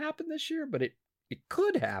it's going to happen this year, but it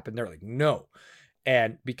could happen. They're like, no.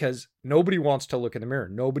 And because nobody wants to look in the mirror,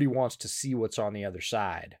 nobody wants to see what's on the other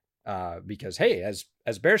side. Because, hey,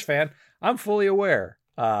 as Bears fan, I'm fully aware.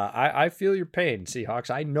 I feel your pain, Seahawks.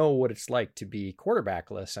 I know what it's like to be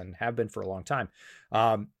quarterbackless and have been for a long time.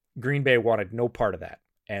 Green Bay wanted no part of that.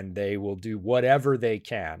 And they will do whatever they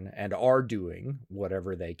can, and are doing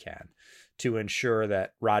whatever they can, to ensure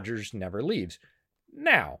that Rodgers never leaves.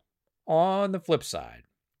 Now, on the flip side,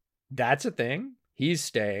 that's a thing. He's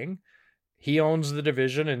staying. He owns the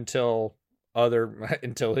division until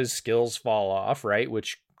his skills fall off, right?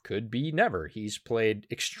 Which could be never. He's played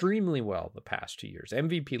extremely well the past 2 years,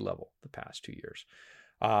 MVP level the past 2 years.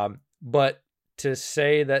 But to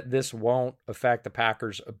say that this won't affect the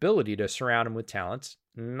Packers' ability to surround him with talents,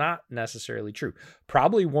 not necessarily true.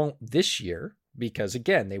 Probably won't this year, because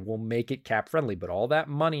again, they will make it cap friendly, but all that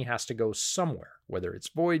money has to go somewhere, whether it's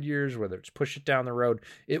void years, whether it's push it down the road.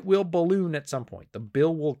 It will balloon at some point. The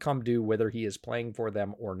bill will come due whether he is playing for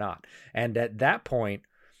them or not. And at that point,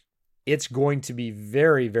 it's going to be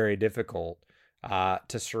very, very difficult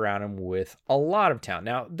to surround him with a lot of talent.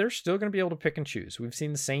 Now, they're still going to be able to pick and choose. We've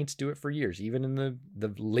seen the Saints do it for years, even in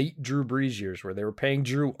the late Drew Brees years, where they were paying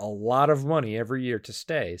Drew a lot of money every year to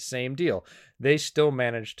stay. Same deal. They still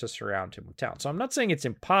managed to surround him with talent. So I'm not saying it's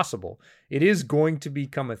impossible. It is going to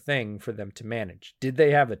become a thing for them to manage. Did they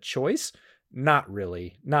have a choice? Not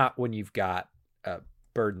really. Not when you've got a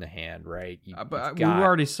bird in the hand, right? We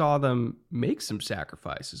already saw them make some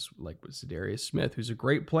sacrifices, like with Za'Darius Smith, who's a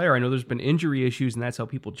great player. I know there's been injury issues, and that's how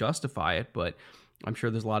people justify it, but I'm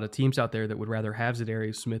sure there's a lot of teams out there that would rather have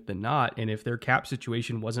Za'Darius Smith than not. And if their cap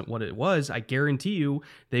situation wasn't what it was, I guarantee you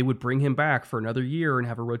they would bring him back for another year and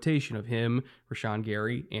have a rotation of him, Rashawn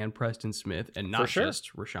Gary, and Preston Smith, and not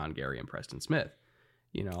just Rashawn Gary and Preston Smith.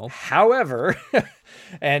 You know. However,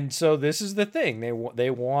 and so this is the thing, they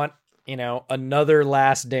want, you know, another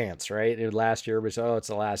last dance, right? Last year was, it's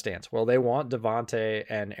the last dance. Well, they want Devontae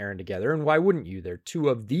and Aaron together, and why wouldn't you? They're two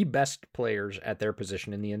of the best players at their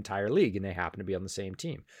position in the entire league, and they happen to be on the same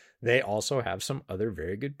team. They also have some other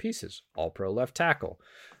very good pieces. All-Pro left tackle,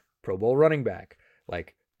 Pro Bowl running back.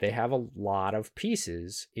 Like, they have a lot of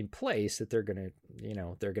pieces in place that they're going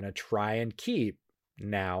to try and keep.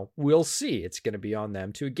 Now, we'll see. It's going to be on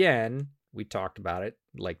them to, again, we talked about it,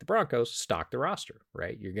 like the Broncos, stock the roster,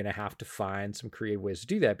 right? You're going to have to find some creative ways to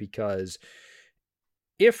do that, because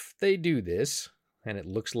if they do this, and it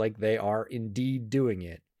looks like they are indeed doing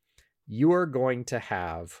it, you are going to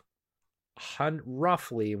have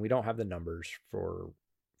roughly, and we don't have the numbers for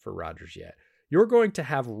Rodgers yet, you're going to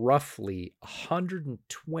have roughly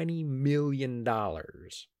 $120 million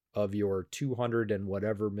of your 200 and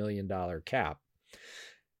whatever $1 million cap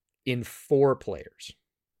in 4 players.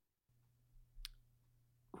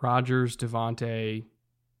 Rodgers, Devontae,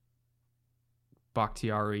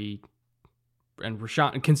 Bakhtiari, and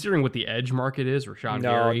Rashawn. Considering what the edge market is, Rashawn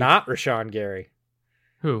Gary. No, not Rashawn Gary.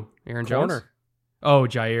 Who? Aaron Corner. Jones? Oh,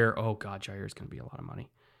 Jair. Oh, God, Jair is going to be a lot of money.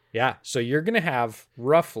 Yeah, so you're going to have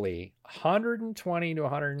roughly 120 to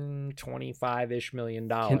 125-ish $1 million.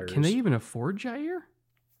 Can they even afford Jair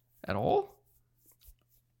at all?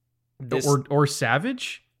 This, or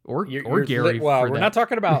Savage? Or Gary. Well, we're not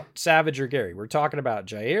talking about Savage or Gary. We're talking about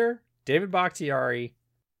Jair, David Bakhtiari,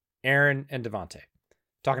 Aaron, and Devontae.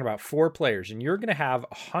 Talking about 4 players, and you're going to have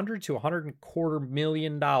 $100 to $125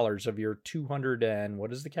 million of your 200 and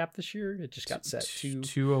what is the cap this year? It just got set to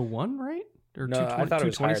 201, right? Or no, I thought it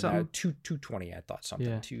was higher than that. 220. I thought something.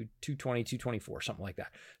 Yeah. 220, 224, something like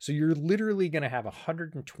that. So you're literally going to have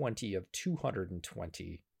 120 of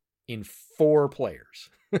 220 in 4 players.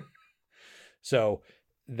 So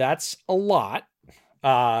that's a lot.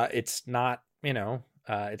 It's not,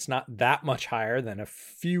 it's not that much higher than a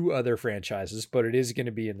few other franchises, but it is going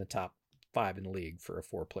to be in the top 5 in the league for a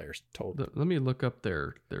 4 players total. Let me look up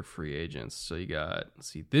their free agents. So you got,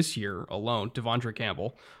 this year alone, Devondre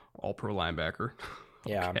Campbell, all-pro linebacker.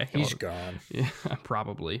 Yeah, okay. He's gone. Yeah,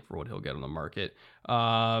 probably for what he'll get on the market.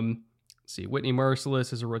 let's see. Whitney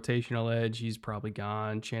Merciless is a rotational edge. He's probably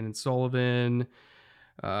gone. Shannon Sullivan.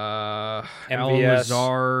 Alan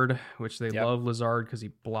Lazard, which they love Lazard because he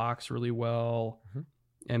blocks really well.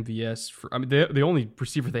 MVS. The only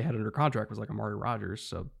receiver they had under contract was like Amari Rodgers,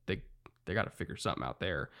 so they got to figure something out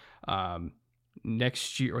there.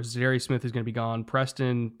 Next year, or Zary Smith is going to be gone.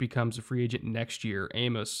 Preston becomes a free agent next year.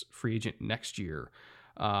 Amos, free agent next year.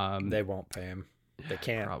 They won't pay him. They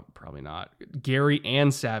can't. Probably not. Gary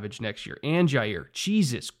and Savage next year. And Jair.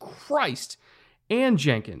 Jesus Christ. And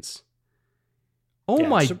Jenkins. Oh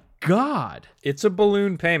my God. It's a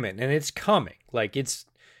balloon payment, and it's coming. Like,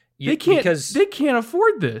 they can't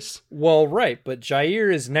afford this. Well, right, but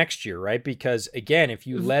Jair is next year, right? Because, again, if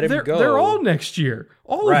you let him go... They're all next year.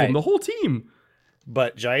 All of them, the whole team.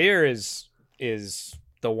 But Jair is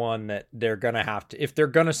the one that they're going to have to... If they're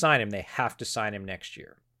going to sign him, they have to sign him next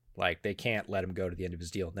year. Like, they can't let him go to the end of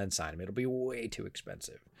his deal and then sign him. It'll be way too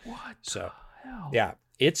expensive. What the hell? Yeah,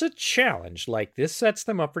 it's a challenge. Like, this sets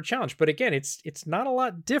them up for challenge. But again, it's not a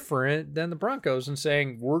lot different than the Broncos in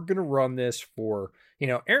saying, we're going to run this for...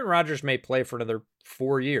 Aaron Rodgers may play for another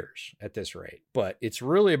 4 years at this rate, but it's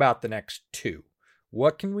really about the next 2.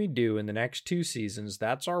 What can we do in the next 2 seasons?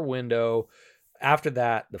 That's our window. After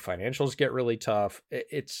that, the financials get really tough.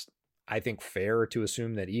 It's, I think, fair to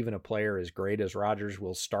assume that even a player as great as Rodgers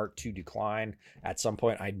will start to decline at some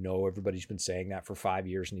point. I know everybody's been saying that for 5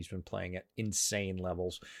 years, and he's been playing at insane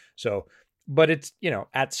levels. So, but it's,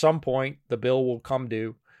 at some point, the bill will come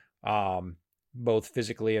due. Both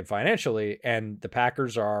physically and financially, and the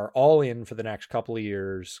Packers are all in for the next couple of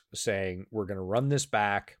years saying, we're going to run this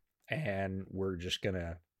back and we're just going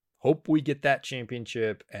to hope we get that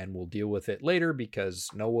championship and we'll deal with it later because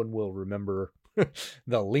no one will remember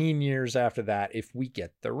the lean years after that if we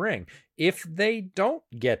get the ring. If they don't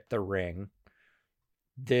get the ring,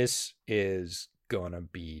 this is going to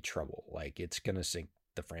be trouble. Like, it's going to sink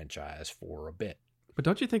the franchise for a bit. But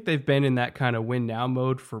don't you think they've been in that kind of win now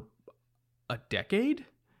mode for a decade?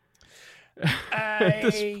 At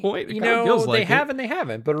this point, it feels like they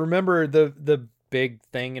haven't. But remember, the big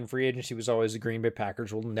thing in free agency was always the Green Bay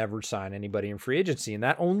Packers will never sign anybody in free agency, and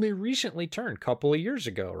that only recently turned a couple of years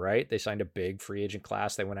ago, right? They signed a big free agent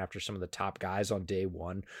class. They went after some of the top guys on day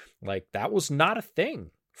one. Like, that was not a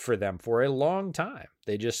thing for them for a long time.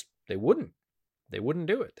 They wouldn't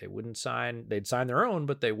do it. They wouldn't sign. They'd sign their own,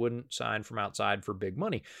 but they wouldn't sign from outside for big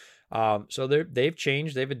money. So they've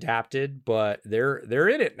changed, they've adapted, but they're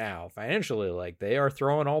in it now financially. Like, they are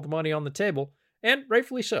throwing all the money on the table, and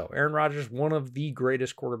rightfully so. Aaron Rodgers, one of the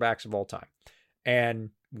greatest quarterbacks of all time.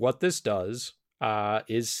 And what this does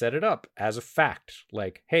is set it up as a fact.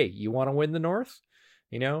 Like, hey, you want to win the North?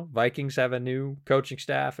 Vikings have a new coaching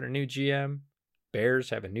staff and a new GM.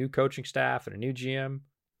 Bears have a new coaching staff and a new GM.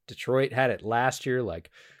 Detroit had it last year. Like,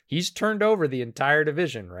 he's turned over the entire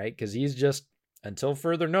division, right? Because he's just, until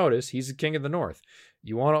further notice, he's the king of the North.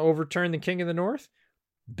 You want to overturn the king of the North?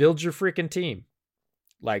 Build your freaking team.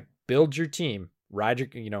 Like, build your team.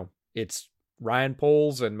 It's Ryan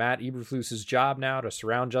Poles and Matt Eberflus's job now to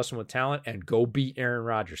surround Justin with talent and go beat Aaron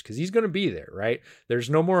Rodgers, because he's going to be there, right? There's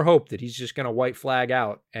no more hope that he's just going to white flag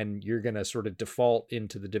out and you're going to sort of default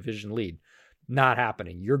into the division lead. Not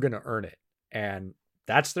happening. You're going to earn it. And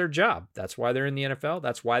that's their job. That's why they're in the NFL.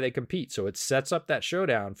 That's why they compete. So it sets up that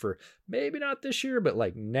showdown for maybe not this year, but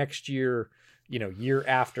like next year, year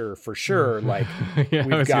after for sure. Like,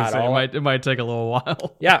 we've got it might take a little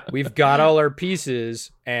while. Yeah, we've got all our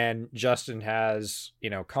pieces, and Justin has,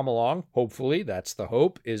 come along. Hopefully, that's the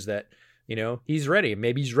hope, is that, he's ready.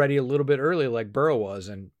 Maybe he's ready a little bit early like Burrow was,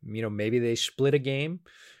 and, maybe they split a game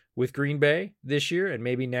with Green Bay this year, and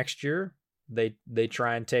maybe next year they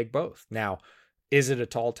try and take both. Now, is it a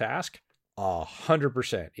tall task?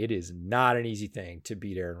 100%. It is not an easy thing to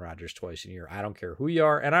beat Aaron Rodgers twice in a year. I don't care who you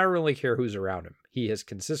are, and I don't really care who's around him. He has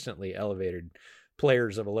consistently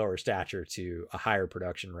players of a lower stature to a higher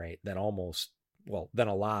production rate than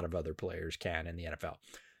a lot of other players can in the NFL.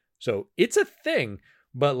 So it's a thing,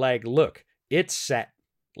 but like, look, it's set.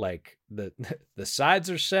 Like, the sides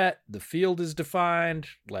are set, the field is defined.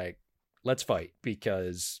 Like, let's fight,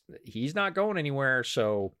 because he's not going anywhere.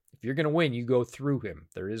 So if you're going to win, you go through him.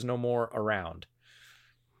 There is no more around.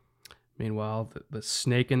 Meanwhile, the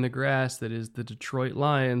snake in the grass that is the Detroit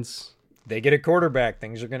Lions. They get a quarterback.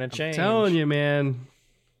 Things are going to change. I'm telling you, man.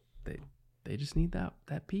 They just need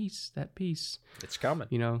that piece. It's coming.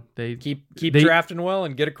 They keep drafting well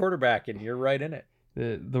and get a quarterback, and you're right in it.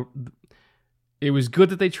 It was good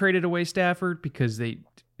that they traded away Stafford because they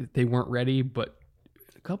weren't ready, but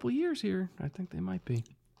a couple of years here, I think they might be.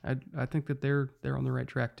 I think that they're on the right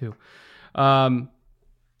track too.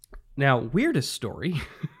 Now, weirdest story.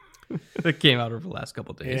 that came out over the last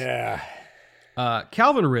couple of days. Yeah.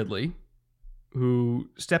 Calvin Ridley, who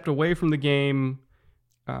stepped away from the game,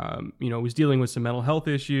 was dealing with some mental health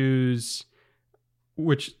issues,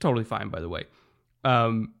 which totally fine, by the way.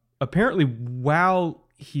 Apparently, while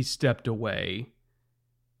he stepped away,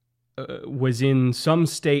 was in some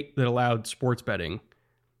state that allowed sports betting.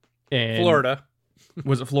 And Florida.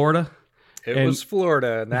 Was it Florida? It was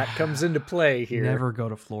Florida, and that comes into play here. Never go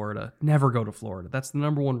to Florida. Never go to Florida. That's the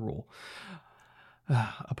number one rule.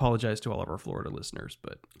 Apologize to all of our Florida listeners,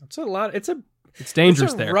 but it's a lot. It's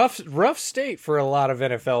dangerous it's a there. Rough state for a lot of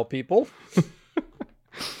NFL people.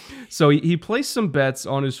 So he placed some bets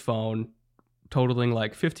on his phone, totaling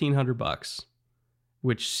like $1,500,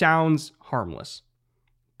 which sounds harmless.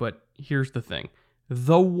 But here's the thing: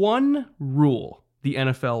 the one rule the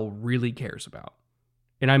NFL really cares about,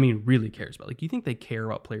 and I mean really cares about, like, you think they care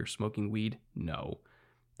about players smoking weed? No,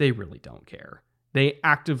 they really don't care. They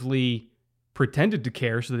actively pretended to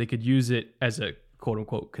care so that they could use it as a quote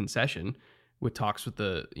unquote concession with talks with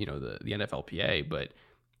the NFLPA, but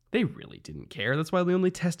they really didn't care. That's why they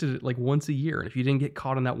only tested it like once a year. And if you didn't get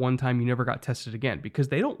caught on that one time, you never got tested again, because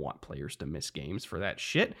they don't want players to miss games for that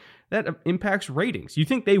shit. That impacts ratings. You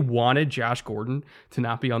think they wanted Josh Gordon to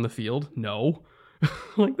not be on the field? No.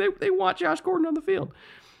 Like they want Josh Gordon on the field.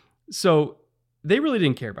 So they really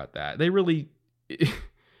didn't care about that.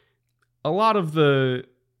 A lot of the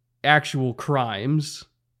actual crimes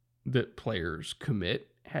that players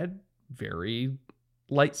commit had very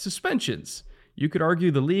light suspensions. You could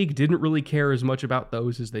argue the league didn't really care as much about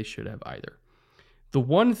those as they should have either. The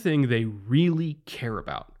one thing they really care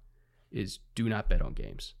about is do not bet on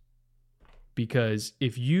games. Because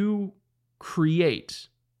if you create,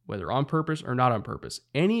 whether on purpose or not on purpose,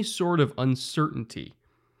 any sort of uncertainty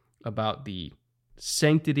about the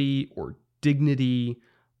sanctity or dignity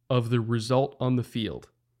of the result on the field,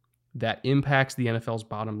 that impacts the NFL's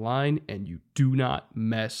bottom line, and you do not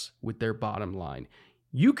mess with their bottom line.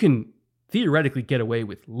 You can theoretically get away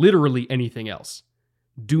with literally anything else.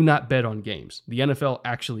 Do not bet on games. The NFL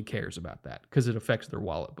actually cares about that because it affects their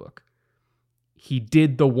wallet book. He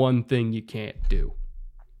did the one thing you can't do.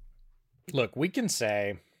 Look, we can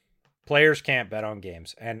say players can't bet on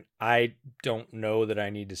games, and I don't know that I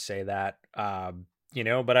need to say that,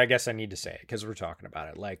 but I guess I need to say it because we're talking about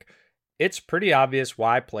it. Like, it's pretty obvious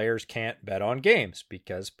why players can't bet on games,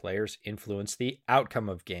 because players influence the outcome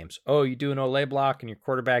of games. Oh, you do an Olay block and your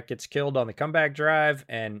quarterback gets killed on the comeback drive,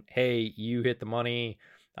 and hey, you hit the money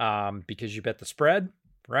because you bet the spread,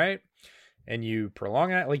 right? And you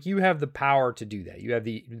prolong it. Like, you have the power to do that. You have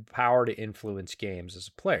the power to influence games as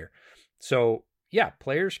a player. So yeah,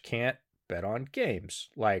 players can't bet on games.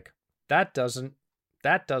 Like, that doesn't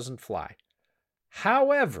fly.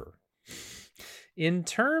 However, in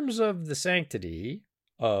terms of the sanctity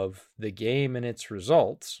of the game and its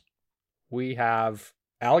results, we have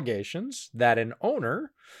allegations that an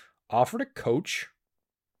owner offered a coach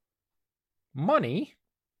money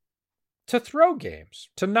to throw games,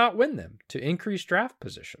 to not win them, to increase draft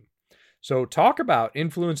position. So talk about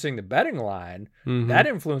influencing the betting line. Mm-hmm. That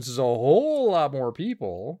influences a whole lot more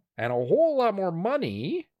people and a whole lot more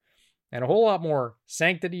money and a whole lot more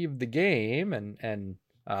sanctity of the game and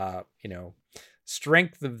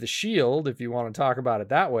strength of the shield, if you want to talk about it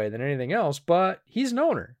that way, than anything else. But he's an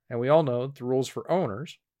owner, and we all know the rules for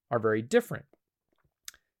owners are very different.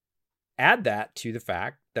 Add that to the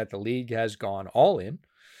fact that the league has gone all in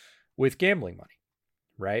with gambling money,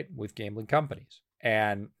 right? With gambling companies.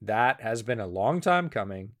 And that has been a long time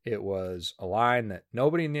coming. It was a line that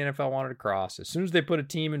nobody in the NFL wanted to cross. As soon as they put a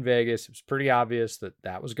team in Vegas, it was pretty obvious that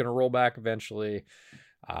that was going to roll back eventually.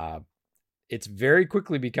 It's very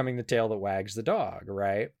quickly becoming the tail that wags the dog,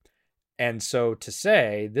 right? And so to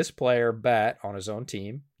say this player bet on his own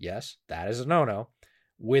team, yes, that is a no-no,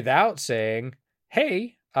 without saying,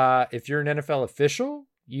 hey, if you're an NFL official,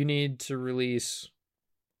 you need to release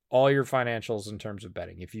all your financials in terms of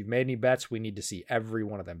betting. If you've made any bets, we need to see every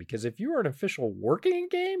one of them. Because if you are an official working a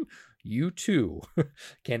game, you too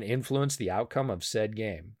can influence the outcome of said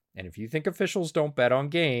game. And if you think officials don't bet on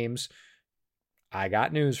games, I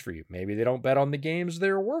got news for you. Maybe they don't bet on the games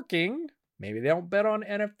they're working. Maybe they don't bet on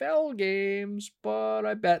NFL games, but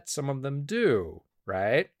I bet some of them do,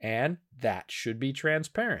 right? And that should be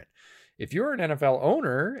transparent. If you're an NFL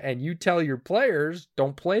owner and you tell your players,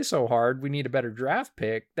 don't play so hard, we need a better draft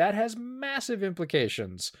pick, that has massive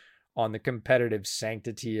implications on the competitive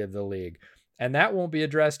sanctity of the league. And that won't be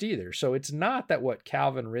addressed either. So it's not that what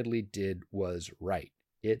Calvin Ridley did was right.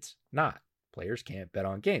 It's not. Players can't bet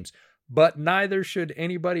on games. But neither should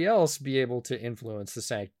anybody else be able to influence the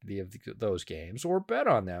sanctity of those games or bet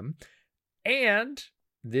on them. And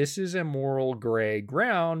this is a moral gray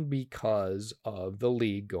ground because of the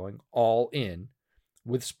league going all in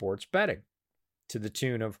with sports betting to the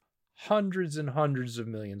tune of hundreds and hundreds of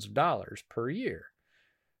millions of dollars per year.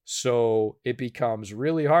 So it becomes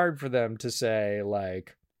really hard for them to say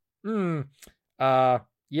like,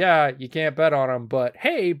 yeah, you can't bet on them, but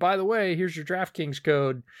hey, by the way, here's your DraftKings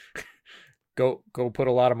code. Go put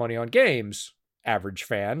a lot of money on games, average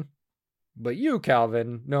fan. But you,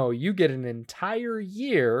 Calvin, no, you get an entire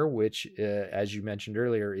year, which, as you mentioned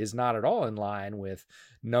earlier, is not at all in line with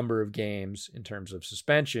number of games in terms of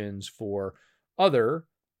suspensions for other,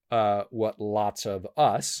 what lots of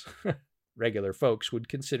us, regular folks, would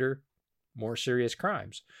consider more serious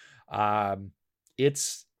crimes.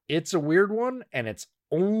 It's a weird one, and it's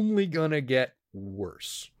only going to get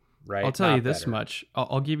worse, right? I'll tell Not you this better. much.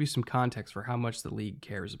 I'll give you some context for how much the league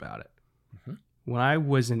cares about it. When I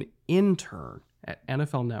was an intern at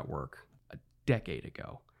NFL Network a decade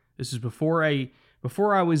ago, this is before I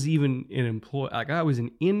was even an employee. Like, I was an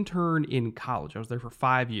intern in college. I was there for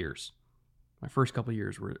 5 years. My first couple of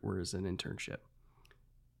years were as an internship.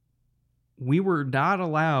 We were not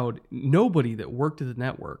allowed. Nobody that worked at the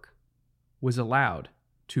network was allowed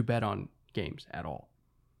to bet on games at all.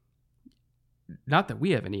 Not that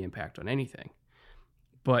we have any impact on anything,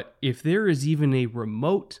 but if there is even a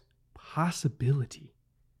remote possibility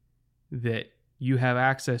that you have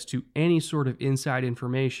access to any sort of inside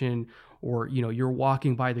information, or you're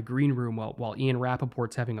walking by the green room while Ian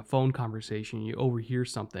Rappaport's having a phone conversation, you overhear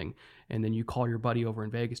something, and then you call your buddy over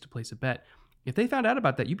in Vegas to place a bet. If they found out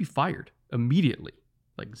about that, you'd be fired immediately,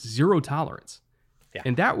 like zero tolerance. Yeah.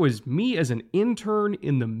 And that was me as an intern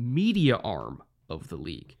in the media arm of the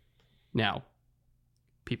league. Now,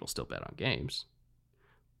 people still bet on games,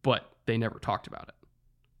 but they never talked about it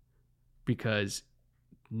because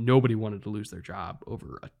nobody wanted to lose their job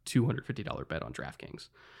over a $250 bet on DraftKings,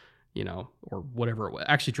 or whatever it was.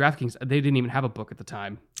 Actually, DraftKings, they didn't even have a book at the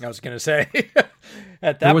time. I was going to say,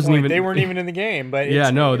 at that point, they weren't even in the game. But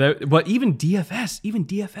but even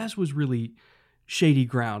DFS was really shady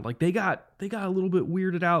ground. Like, they got a little bit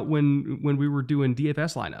weirded out when we were doing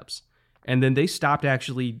DFS lineups, and then they stopped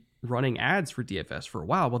actually running ads for DFS for a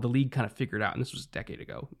while the league kind of figured out, and this was a decade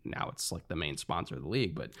ago. Now it's like the main sponsor of the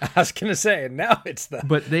league, but I was going to say, now it's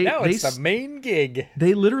the main gig.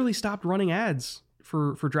 They literally stopped running ads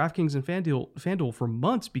for DraftKings and FanDuel for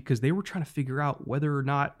months because they were trying to figure out whether or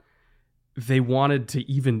not they wanted to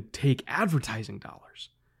even take advertising dollars.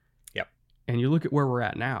 Yep. And you look at where we're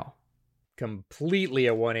at now. Completely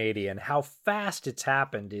a 180, and how fast it's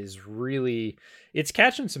happened is really, it's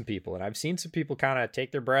catching some people. And I've seen some people kind of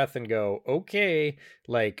take their breath and go, okay,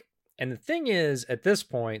 like, and the thing is, at this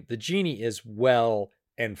point, the genie is well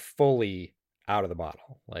and fully out of the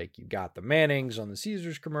bottle. Like, you got the Mannings on the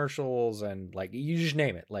Caesars commercials, and like, you just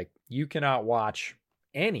name it. Like, you cannot watch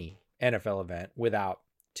any NFL event without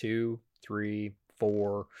 2, 3,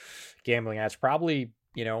 4 gambling ads, probably,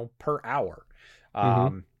 per hour.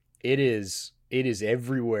 It is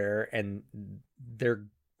everywhere, and they're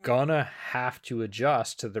gonna have to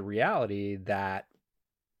adjust to the reality that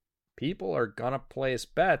people are gonna place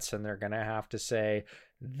bets, and they're gonna have to say,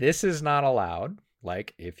 this is not allowed.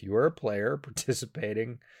 Like, if you're a player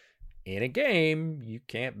participating in a game, you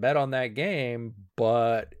can't bet on that game.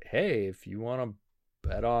 But hey, if you want to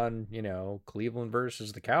bet on, Cleveland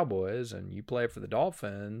versus the Cowboys and you play for the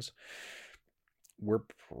Dolphins, we're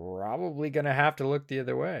probably going to have to look the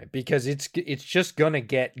other way, because it's just going to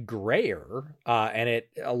get grayer. And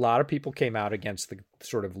a lot of people came out against the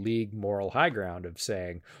sort of league moral high ground of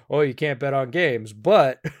saying, oh, you can't bet on games,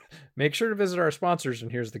 but make sure to visit our sponsors,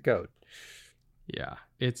 and here's the code. Yeah,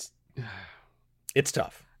 it's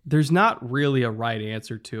tough. There's not really a right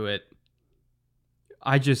answer to it.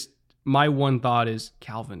 My one thought is,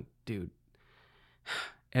 Calvin, dude,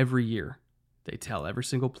 every year they tell every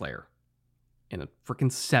single player in a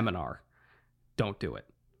freaking seminar, don't do it.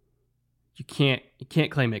 You can't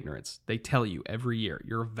claim ignorance. They tell you every year.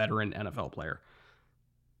 You're a veteran NFL player.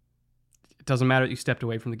 It doesn't matter that you stepped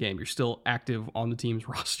away from the game. You're still active on the team's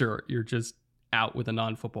roster. You're just out with a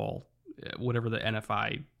non-football, whatever the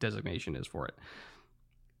NFI designation is for it.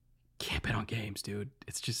 Can't bet on games, dude.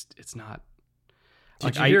 It's not.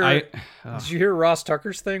 Did you hear Ross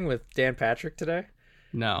Tucker's thing with Dan Patrick today?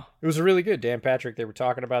 No. It was really good. Dan Patrick, they were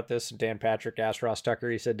talking about this, and Dan Patrick asked Ross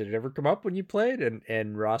Tucker, he said, did it ever come up when you played?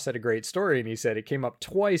 And Ross had a great story, and he said, it came up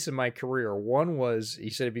twice in my career. One was, he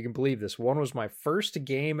said, if you can believe this, one was my first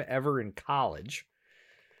game ever in college.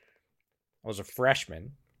 I was a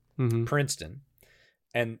freshman, Princeton,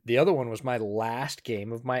 And the other one was my last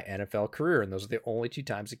game of my NFL career. And those are the only 2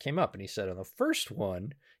 times it came up. And he said on the first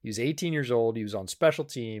one, he was 18 years old. He was on special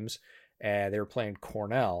teams and they were playing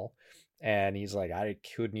Cornell. And he's like, I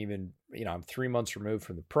couldn't even, I'm 3 months removed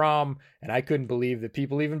from the prom and I couldn't believe that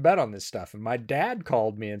people even bet on this stuff. And my dad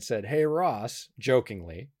called me and said, hey, Ross,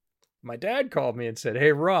 jokingly, my dad called me and said,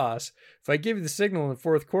 hey, Ross, if I give you the signal in the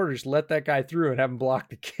fourth quarter, just let that guy through and have him block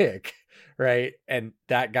the kick. Right. And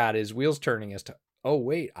that got his wheels turning as to, oh,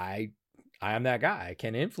 wait, I am that guy. I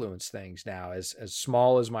can influence things now as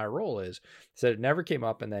small as my role is. So it never came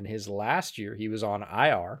up. And then his last year, he was on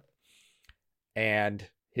IR and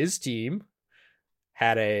his team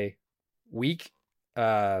had a week,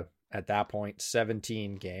 at that point,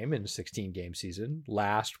 17 game in a 16 game season,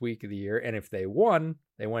 last week of the year. And if they won,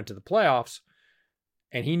 they went to the playoffs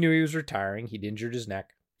and he knew he was retiring. He'd injured his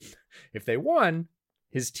neck. If they won,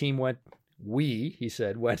 his team went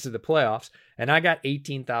to the playoffs and I got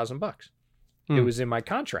 $18,000. It was in my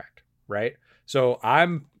contract. Right. So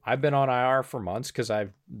I've been on IR for months because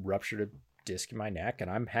I've ruptured a disc in my neck and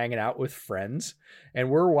I'm hanging out with friends and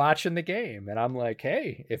we're watching the game. And I'm like,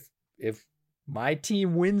 hey, if my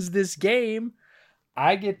team wins this game,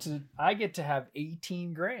 I get to have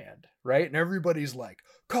 18 grand. Right. And everybody's like,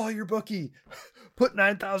 call your bookie, put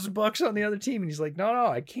 $9,000 on the other team. And he's like, no,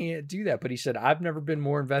 I can't do that. But he said, I've never been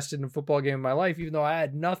more invested in a football game in my life, even though I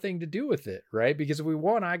had nothing to do with it. Right. Because if we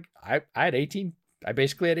won, I had 18. I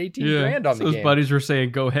basically had 18 grand on the game. His buddies were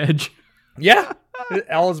saying, go hedge. Yeah.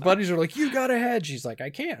 All his buddies are like, you got to hedge. He's like, I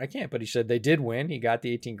can't. But he said they did win. He got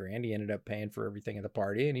the 18 grand. He ended up paying for everything at the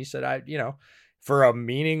party. And he said, for a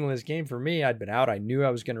meaningless game for me, I'd been out. I knew I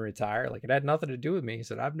was going to retire. Like, it had nothing to do with me. He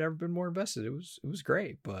said, I've never been more invested. It was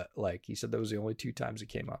great. But like he said, that was the only 2 times it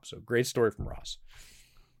came up. So great story from Ross.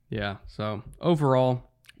 Yeah. So overall,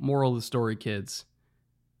 moral of the story, kids,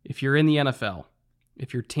 if you're in the NFL,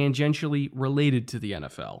 if you're tangentially related to the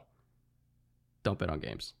NFL, don't bet on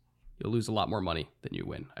games. You'll lose a lot more money than you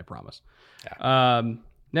win, I promise. Yeah.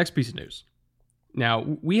 Next piece of news.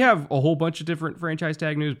 Now, we have a whole bunch of different franchise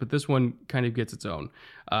tag news, but this one kind of gets its own.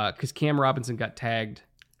 Because Cam Robinson got tagged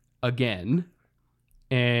again.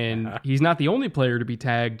 And he's not the only player to be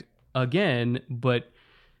tagged again, but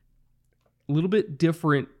a little bit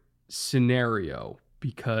different scenario.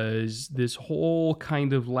 Because this whole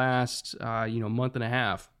kind of last, month and a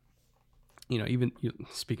half,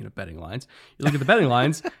 speaking of betting lines, you look at the betting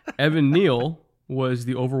lines, Evan Neal was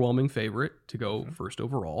the overwhelming favorite to go first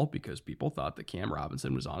overall because people thought that Cam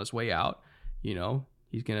Robinson was on his way out. He's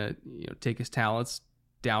going to take his talents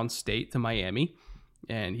downstate to Miami,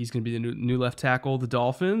 and he's going to be the new left tackle of the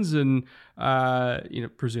Dolphins, and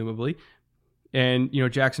presumably. And,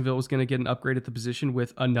 Jacksonville was going to get an upgrade at the position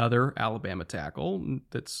with another Alabama tackle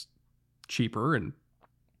that's cheaper and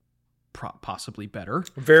possibly better.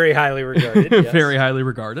 Very highly regarded. Yes. Very highly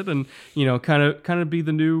regarded. And, kind of be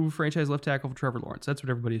the new franchise left tackle for Trevor Lawrence. That's what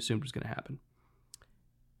everybody assumed was going to happen.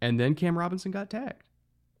 And then Cam Robinson got tagged.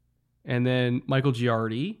 And then Michael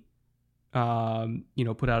Giardi,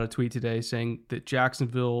 put out a tweet today saying that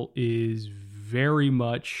Jacksonville is very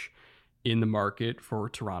much in the market for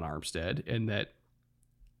Teron Armstead and that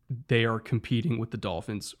they are competing with the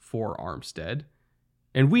Dolphins for Armstead.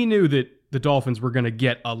 And we knew that the Dolphins were going to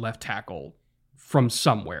get a left tackle from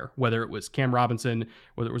somewhere, whether it was Cam Robinson,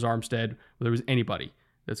 whether it was Armstead, whether it was anybody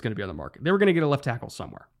that's going to be on the market. They were going to get a left tackle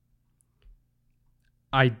somewhere.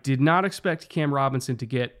 I did not expect Cam Robinson to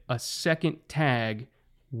get a second tag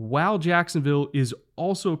while Jacksonville is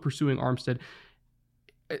also pursuing Armstead.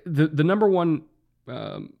 The number one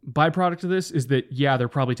byproduct of this is that, they're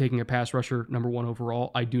probably taking a pass rusher number 1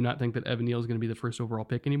 overall. I do not think that Evan Neal is going to be the first overall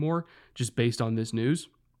pick anymore, just based on this news.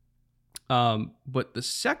 But the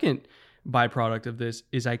second byproduct of this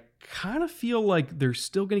is I kind of feel like they're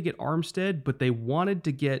still going to get Armstead, but they wanted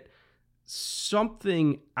to get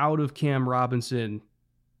something out of Cam Robinson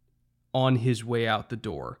on his way out the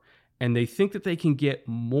door. And they think that they can get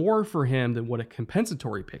more for him than what a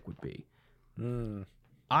compensatory pick would be.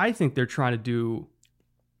 I think they're trying to do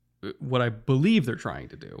what I believe they're trying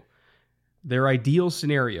to do. Their ideal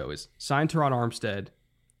scenario is sign Teron Armstead,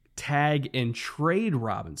 tag and trade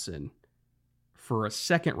Robinson for a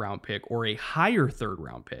second round pick or a higher third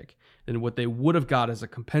round pick than what they would have got as a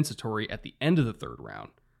compensatory at the end of the third round.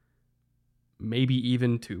 Maybe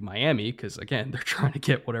even to Miami, because again, they're trying to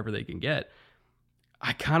get whatever they can get.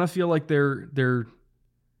 I kind of feel like they're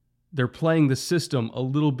playing the system a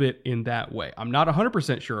little bit in that way. I'm not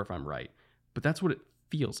 100% sure if I'm right, but that's what it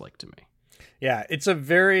feels like to me. Yeah, it's a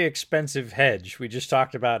very expensive hedge. We just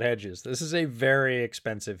talked about hedges. This is a very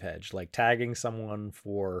expensive hedge, like tagging someone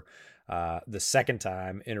for the second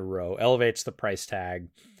time in a row, elevates the price tag.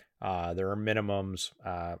 There are minimums.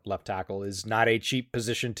 Left tackle is not a cheap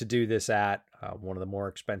position to do this at. One of the more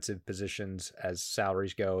expensive positions as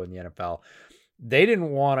salaries go in the NFL. They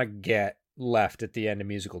didn't want to get left at the end of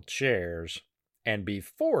musical chairs and be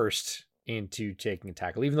forced into taking a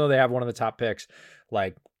tackle, even though they have one of the top picks.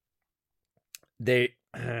 Like they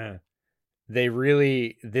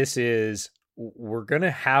really, we're going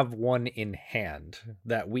to have one in hand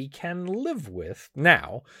that we can live with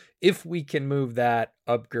now. If we can move that,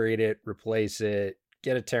 upgrade it, replace it,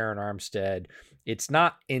 get a Terran Armstead, it's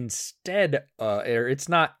not instead, or it's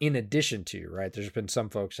not in addition to, right? There's been some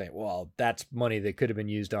folks saying, well, that's money that could have been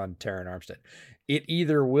used on Terran Armstead. It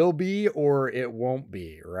either will be or it won't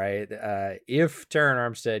be, right? If Terran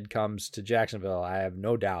Armstead comes to Jacksonville, I have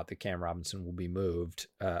no doubt that Cam Robinson will be moved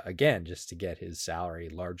again, just to get his salary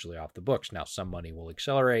largely off the books. Now, some money will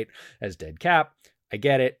accelerate as dead cap. I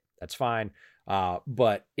get it. That's fine.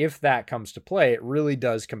 But if that comes to play, it really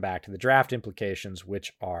does come back to the draft implications,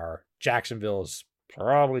 which are Jacksonville's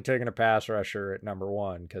probably taking a pass rusher at number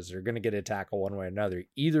one because they're going to get a tackle one way or another,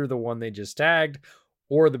 either the one they just tagged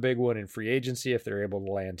or the big one in free agency if they're able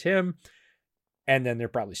to land him. And then they're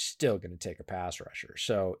probably still going to take a pass rusher.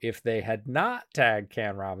 So if they had not tagged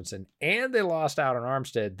Cam Robinson and they lost out on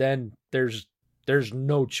Armstead, then there's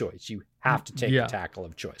no choice. You have to take a tackle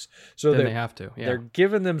of choice. So then they have to. Yeah. They're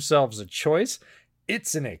giving themselves a choice.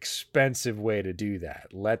 It's an expensive way to do that.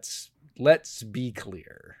 Let's be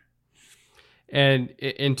clear. And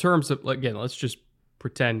in terms of, again, let's just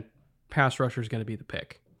pretend pass rusher is going to be the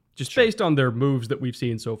pick. Just based on their moves that we've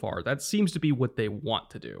seen so far. That seems to be what they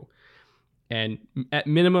want to do. And at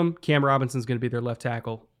minimum, Cam Robinson's going to be their left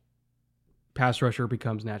tackle. Pass rusher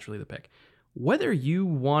becomes naturally the pick. Whether you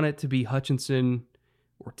want it to be Hutchinson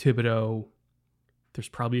or Thibodeau, there's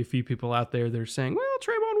probably a few people out there that are saying, well,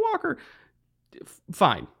 Trayvon Walker,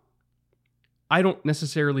 fine. I don't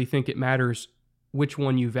necessarily think it matters which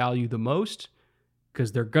one you value the most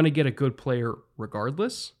because they're going to get a good player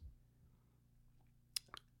regardless.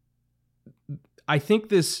 I think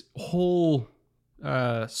this whole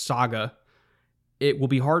saga, it will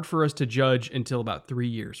be hard for us to judge until about 3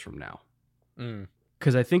 years from now.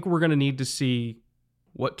 Because I think we're going to need to see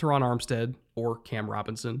what Teron Armstead or Cam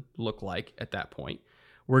Robinson look like at that point.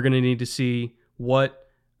 We're going to need to see what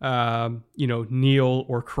Neal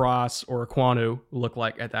or Cross or Ekwonu look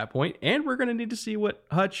like at that point. And we're going to need to see what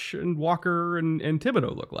Hutch and Walker and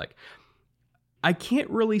Thibodeau look like. I can't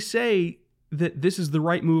really say that this is the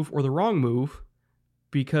right move or the wrong move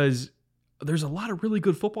because there's a lot of really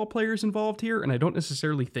good football players involved here, and I don't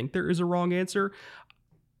necessarily think there is a wrong answer.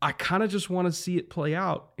 I kind of just want to see it play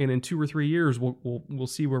out, and in 2 or 3 years, we'll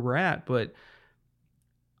see where we're at. But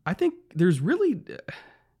I think there's really,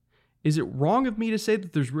 is it wrong of me to say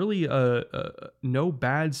that there's really a no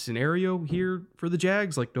bad scenario here for the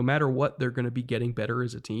Jags? Like, no matter what, they're going to be getting better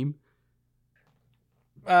as a team.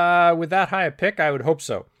 With that high a pick, I would hope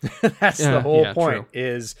so. That's the whole point. True.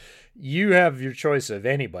 Is you have your choice of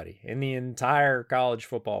anybody in the entire college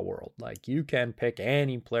football world. Like, you can pick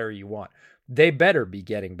any player you want. They better be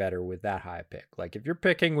getting better with that high pick. Like, if you're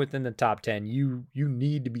picking within the top 10, you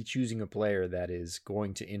need to be choosing a player that is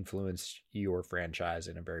going to influence your franchise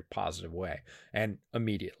in a very positive way and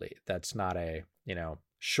immediately. That's not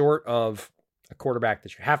short of a quarterback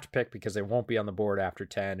that you have to pick because they won't be on the board after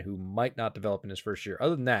 10, who might not develop in his first year.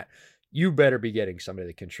 Other than that, you better be getting somebody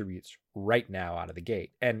that contributes right now out of the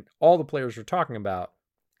gate. And all the players we're talking about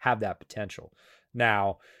have that potential.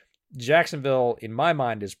 Now, Jacksonville, in my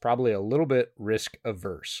mind, is probably a little bit risk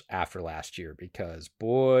averse after last year because,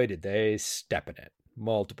 boy, did they step in it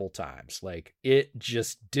multiple times. Like, it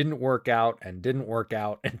just didn't work out and didn't work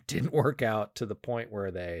out and didn't work out to the point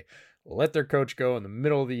where they let their coach go in the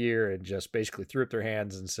middle of the year and just basically threw up their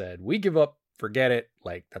hands and said, we give up, forget it.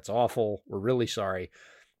 Like, that's awful. We're really sorry.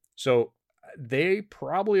 So they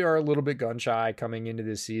probably are a little bit gun shy coming into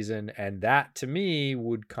this season. And that, to me,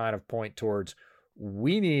 would kind of point towards,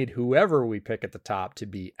 we need whoever we pick at the top to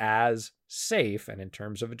be as safe. And in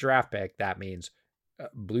terms of a draft pick, that means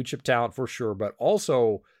blue chip talent for sure, but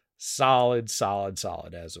also solid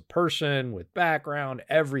as a person with background,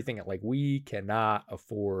 everything. Like, we cannot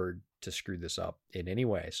afford to screw this up in any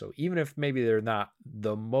way. So even if maybe they're not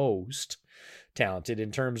the most talented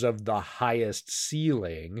in terms of the highest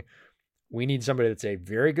ceiling, we need somebody that's a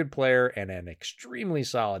very good player and an extremely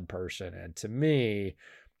solid person. And to me,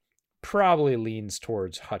 probably leans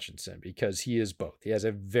towards Hutchinson because he is both. He has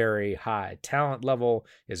a very high talent level,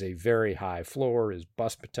 is a very high floor, his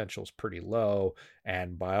bust potential is pretty low,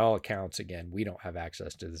 and by all accounts, again, we don't have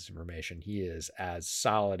access to this information. He is as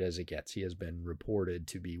solid as it gets. He has been reported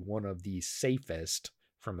to be one of the safest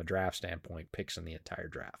from a draft standpoint picks in the entire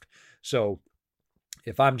draft. So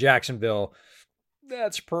if I'm Jacksonville,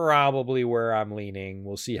 that's probably where I'm leaning.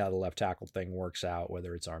 We'll see how the left tackle thing works out,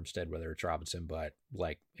 whether it's Armstead, whether it's Robinson. But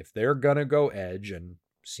like, if they're going to go edge, and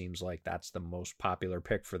seems like that's the most popular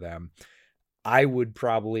pick for them, I would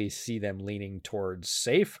probably see them leaning towards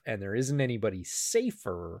safe. And there isn't anybody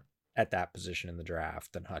safer at that position in the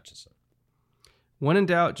draft than Hutchinson. When in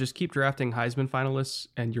doubt, just keep drafting Heisman finalists,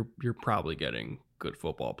 and you're probably getting good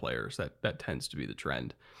football players. That tends to be the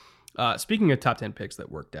trend. Speaking of top 10 picks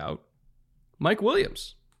that worked out, Mike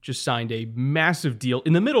Williams just signed a massive deal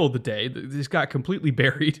in the middle of the day. This got completely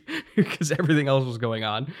buried because everything else was going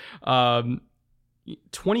on.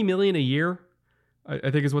 $20 million a year,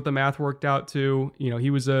 I think is what the math worked out to. You know,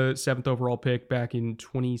 he was a 7th overall pick back in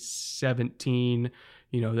 2017.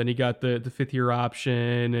 You know, then he got the 5th year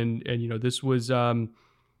option, and you know, this was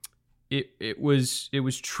it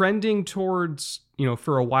was trending towards, you know,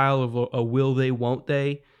 for a while of a will they won't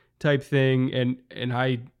they type thing, and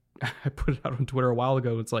I put it out on Twitter a while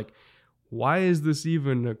ago. It's like, why is this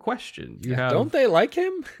even a question? Don't they like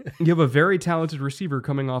him? You have a very talented receiver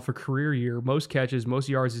coming off a career year, most catches, most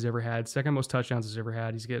yards he's ever had, second most touchdowns he's ever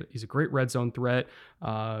had. He's a great red zone threat.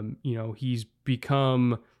 You know, he's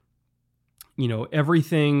become, you know,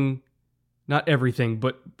 everything, not everything,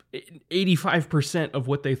 but 85% of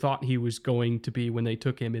what they thought he was going to be when they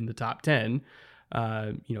took him in the top 10.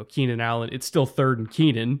 You know, Keenan Allen, it's still third and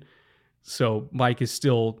Keenan. So Mike is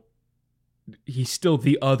still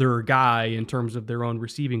the other guy in terms of their own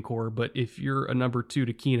receiving core. But if you're a number 2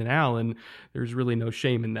 to Keenan Allen, there's really no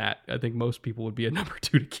shame in that. I think most people would be a number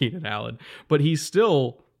 2 to Keenan Allen, but he's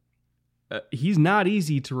still, he's not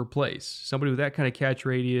easy to replace. Somebody with that kind of catch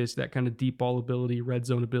radius, that kind of deep ball ability, red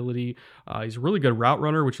zone ability. He's a really good route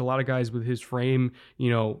runner, which a lot of guys with his frame, you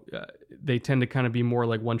know, they tend to kind of be more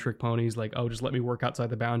like one-trick ponies, like, oh, just let me work outside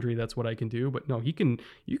the boundary. That's what I can do. But no, you can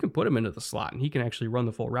put him into the slot, and he can actually run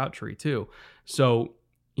the full route tree too. So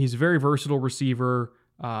he's a very versatile receiver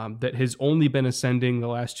that has only been ascending the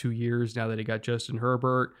last 2 years now that he got Justin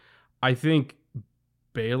Herbert. I think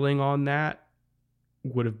bailing on that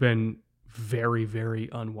would have been very, very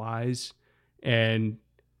unwise. And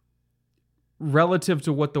relative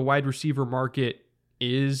to what the wide receiver market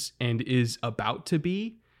is and is about to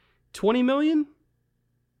be, 20 million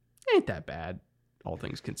ain't that bad, all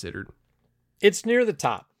things considered. It's near the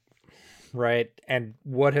top, right? And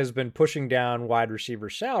what has been pushing down wide receiver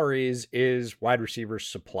salaries is wide receiver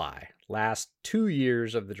supply. Last 2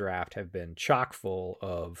 years of the draft have been chock full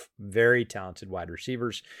of very talented wide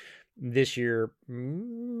receivers. This year, I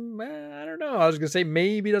don't know. I was going to say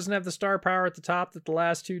maybe doesn't have the star power at the top that the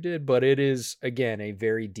last 2 did, but it is, again, a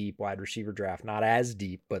very deep wide receiver draft. Not as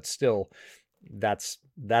deep, but still, that's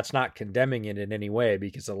not condemning it in any way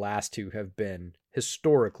because the last 2 have been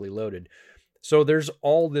historically loaded. So there's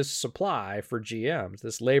all this supply for GMs,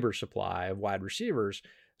 this labor supply of wide receivers.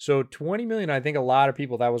 So 20 million, I think a lot of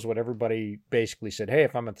people, that was what everybody basically said. Hey,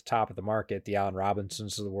 if I'm at the top of the market, the Allen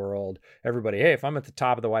Robinsons of the world, everybody, hey, if I'm at the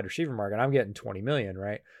top of the wide receiver market, I'm getting 20 million,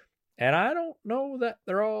 right? And I don't know that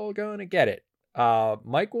they're all going to get it.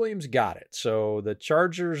 Mike Williams got it. So the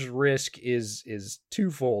Chargers' risk is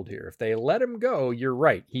twofold here. If they let him go, you're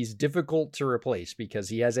right. He's difficult to replace because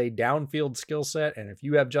he has a downfield skill set. And if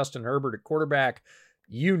you have Justin Herbert at quarterback,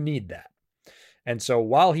 you need that. And so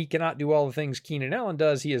while he cannot do all the things Keenan Allen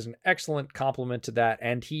does, he is an excellent complement to that.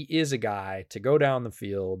 And he is a guy to go down the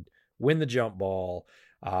field, win the jump ball.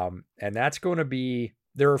 And that's going to be,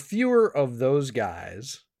 there are fewer of those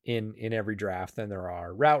guys in every draft than there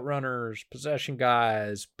are route runners, possession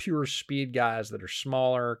guys, pure speed guys that are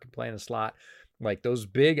smaller, can play in the slot. Like those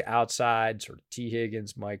big outside sort of T.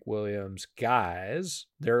 Higgins, Mike Williams guys,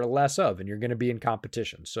 there are less of, and you're going to be in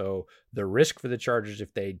competition. So the risk for the Chargers,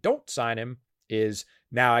 if they don't sign him, is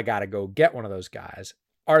now I got to go get one of those guys.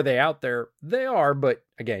 Are they out there? They are, but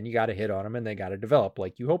again, you got to hit on them and they got to develop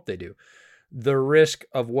like you hope they do. The risk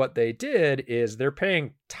of what they did is they're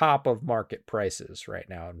paying top of market prices right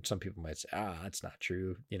now. And some people might say, that's not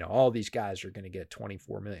true. You know, all these guys are going to get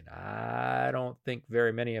 24 million. I don't think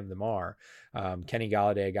very many of them are. Kenny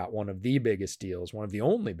Golladay got one of the biggest deals, one of the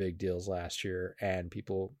only big deals last year, and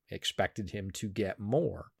people expected him to get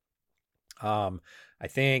more. I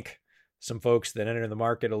think some folks that enter the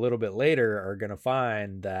market a little bit later are going to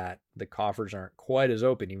find that the coffers aren't quite as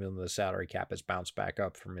open, even though the salary cap has bounced back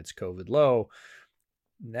up from its COVID low.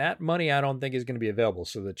 that money I don't think is going to be available.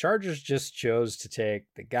 So the Chargers just chose to take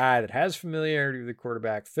the guy that has familiarity with the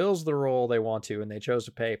quarterback, fills the role they want to, and they chose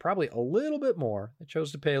to pay probably a little bit more. They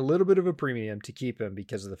chose to pay a little bit of a premium to keep him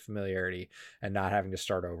because of the familiarity and not having to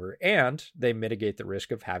start over. And they mitigate the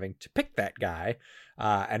risk of having to pick that guy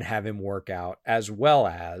and have him work out as well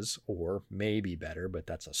as, or maybe better, but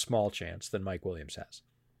that's a small chance, than Mike Williams has.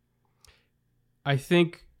 I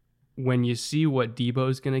think when you see what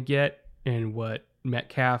Debo's going to get and what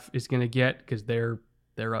Metcalf is going to get, because they're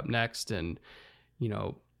up next, and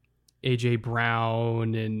AJ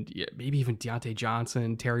Brown and maybe even Deontay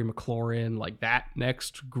Johnson, Terry McLaurin, like that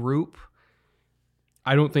next group,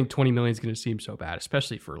 I don't think 20 million is going to seem so bad,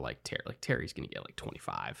 especially for Terry. Terry's going to get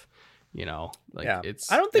 25.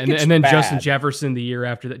 It's. I don't think and then bad. Justin Jefferson the year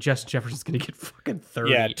after that. Justin Jefferson's going to get fucking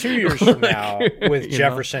 30. Yeah, 2 years from now with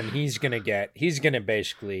Jefferson, he's going to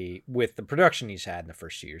basically, with the production he's had in the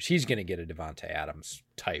first 2 years, he's going to get a Devontae Adams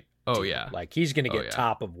type. Oh, team. yeah. He's going to get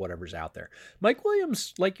top of whatever's out there. Mike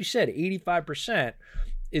Williams, like you said, 85%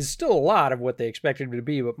 is still a lot of what they expected him to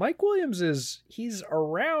be, but Mike Williams he's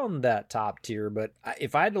around that top tier. But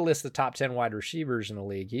if I had to list the top 10 wide receivers in the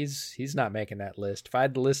league, he's not making that list. If I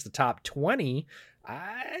had to list the top 20,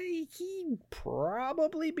 he'd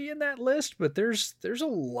probably be in that list, but there's a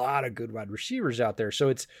lot of good wide receivers out there.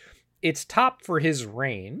 So it's top for his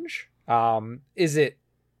range. Is it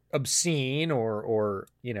obscene or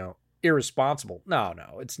irresponsible? No,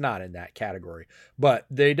 it's not in that category, but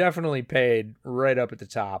they definitely paid right up at the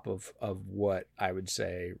top of what I would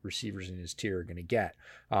say receivers in his tier are going to get.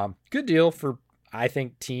 Good deal for, I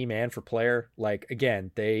think, team and for player. Again,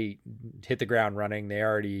 they hit the ground running. They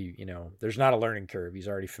already, there's not a learning curve. He's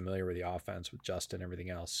already familiar with the offense with Justin, everything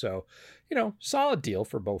else. So, solid deal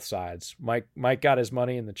for both sides. Mike got his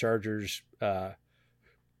money, and the Chargers,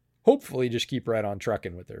 hopefully just keep right on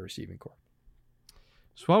trucking with their receiving corps.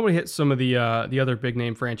 So why don't we hit some of the other big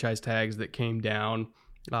name franchise tags that came down?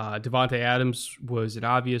 Devontae Adams was an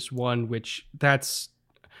obvious one, which that's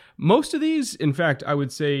most of these. In fact, I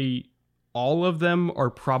would say all of them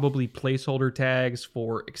are probably placeholder tags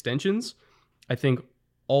for extensions. I think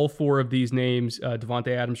all four of these names,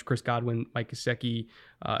 Devontae Adams, Chris Godwin, Mike Gesicki,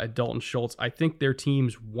 Dalton Schultz, I think their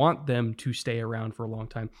teams want them to stay around for a long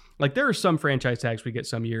time. There are some franchise tags we get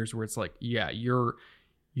some years where it's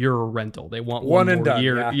you're a rental. They want one more done,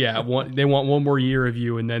 year. Yeah. They want one more year of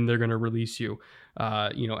you, and then they're going to release you,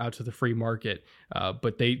 out to the free market.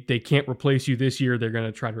 But they can't replace you this year. They're going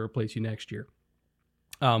to try to replace you next year.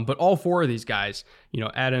 But all four of these guys,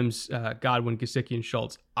 Adams, Godwin, Gesicki, and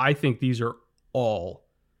Schultz, I think these are all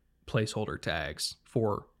placeholder tags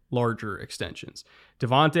for larger extensions.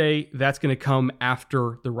 Devontae, that's going to come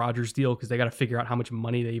after the Rodgers deal because they got to figure out how much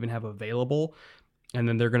money they even have available. And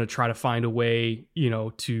then they're going to try to find a way,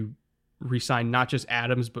 to re-sign not just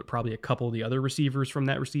Adams, but probably a couple of the other receivers from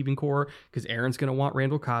that receiving core, because Aaron's going to want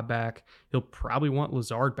Randall Cobb back. He'll probably want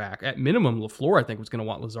Lazard back. At minimum, LaFleur, I think, was going to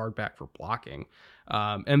want Lazard back for blocking.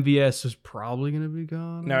 MVS is probably going to be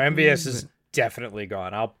gone. No, MVS is definitely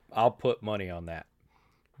gone. I'll put money on that.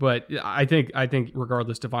 But I think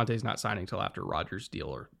regardless, Devontae's not signing until after Rodgers'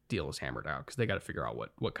 deal is hammered out, because they got to figure out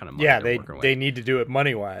what kind of money they're working with. They need to do it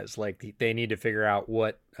money wise. They need to figure out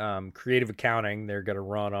what creative accounting they're going to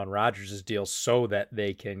run on Rodgers' deal so that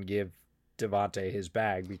they can give Devontae his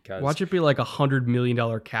bag. Because watch it be $100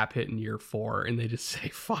 million cap hit in year 4, and they just say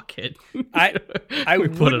fuck it. I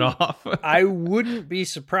put it off. I wouldn't be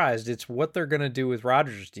surprised. It's what they're going to do with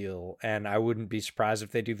Rodgers' deal, and I wouldn't be surprised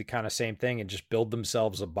if they do the kind of same thing and just build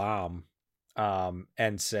themselves a bomb,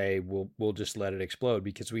 and say we'll just let it explode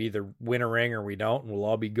because we either win a ring or we don't, and we'll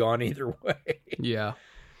all be gone either way. Yeah.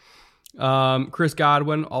 Chris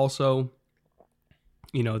Godwin also,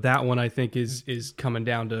 that one I think is coming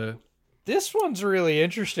down to. This one's really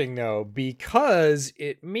interesting, though, because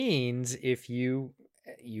it means if you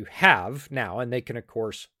have now, and they can, of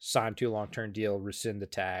course, sign to a long-term deal, rescind the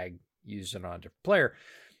tag, use it on a different player.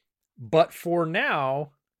 But for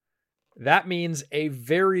now, that means a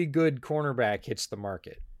very good cornerback hits the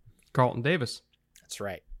market. Carlton Davis. That's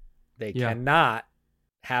right. They cannot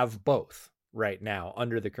have both right now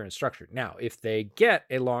under the current structure. Now, if they get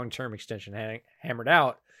a long-term extension hammered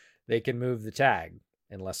out, they can move the tag.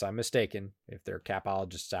 Unless I'm mistaken, if there are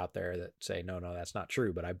capologists out there that say, no, that's not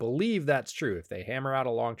true. But I believe that's true. If they hammer out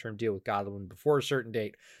a long-term deal with Godwin before a certain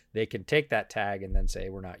date, they can take that tag and then say,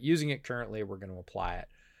 we're not using it currently. We're going to apply it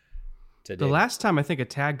today. The last time I think a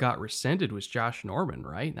tag got rescinded was Josh Norman,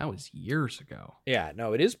 right? That was years ago. Yeah,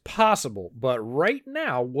 no, it is possible. But right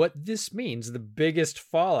now, what this means, the biggest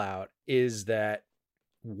fallout is that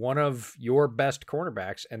one of your best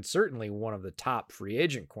cornerbacks, and certainly one of the top free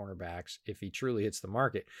agent cornerbacks, if he truly hits the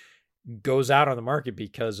market, goes out on the market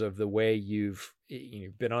because of the way you've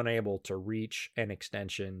been unable to reach an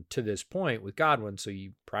extension to this point with Godwin. So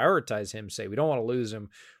you prioritize him, say, we don't want to lose him.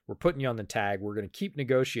 We're putting you on the tag. We're going to keep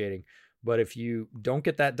negotiating. But if you don't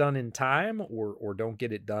get that done in time or don't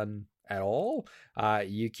get it done at all,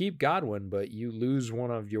 you keep Godwin, but you lose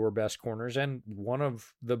one of your best corners and one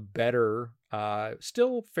of the better,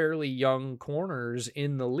 still fairly young corners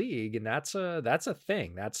in the league. And that's a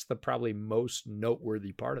thing. That's the probably most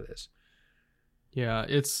noteworthy part of this. Yeah,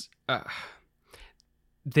 it's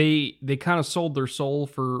they kind of sold their soul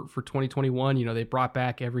for 2021. You know, they brought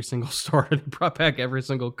back every single starter, they brought back every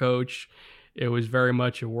single coach. It was very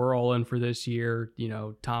much we're all in for this year. You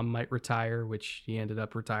know, Tom might retire, which he ended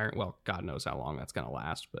up retiring. Well, God knows how long that's going to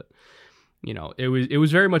last, but you know, it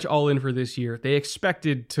was very much all in for this year. They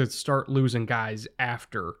expected to start losing guys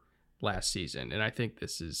after last season, and I think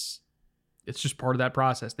it's just part of that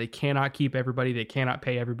process. They cannot keep everybody. They cannot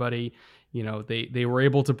pay everybody. You know, they were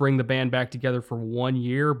able to bring the band back together for 1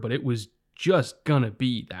 year, but it was just gonna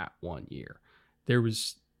be that 1 year. There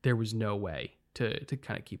was no way to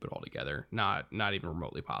kind of keep it all together. Not even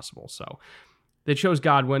remotely possible. So they chose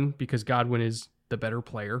Godwin because Godwin is the better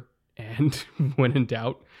player, and when in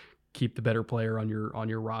doubt, keep the better player on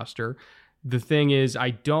your roster. The thing is,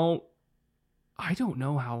 I don't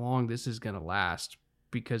know how long this is gonna last,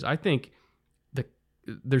 because I think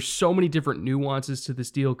there's so many different nuances to this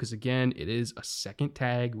deal, because again, it is a second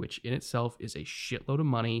tag, which in itself is a shitload of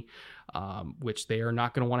money, which they are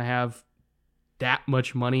not going to want to have that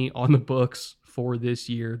much money on the books for this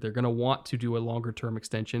year. They're going to want to do a longer term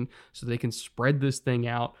extension so they can spread this thing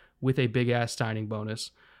out with a big ass signing bonus.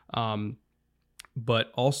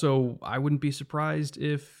 But also, I wouldn't be surprised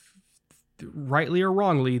if, rightly or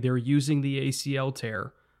wrongly, they're using the ACL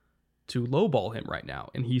tear to lowball him right now,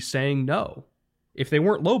 and he's saying no. If they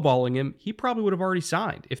weren't lowballing him, he probably would have already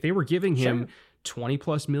signed. If they were giving him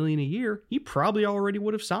 $20+ million a year, he probably already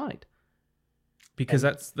would have signed. Because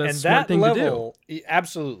that's a smart thing to do.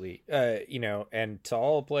 Absolutely. And to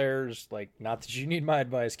all players, like, not that you need my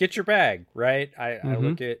advice, get your bag, right? I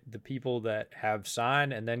look at the people that have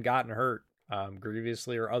signed and then gotten hurt,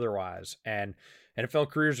 grievously or otherwise. And NFL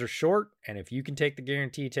careers are short, and if you can take the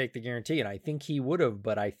guarantee, take the guarantee. And I think he would have,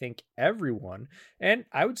 but I think everyone, and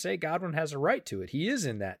I would say Godwin has a right to it. He is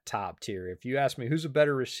in that top tier. If you ask me who's a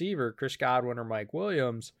better receiver, Chris Godwin or Mike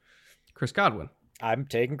Williams, Chris Godwin. I'm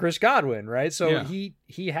taking Chris Godwin, right? So yeah.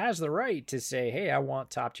 he has the right to say, hey, I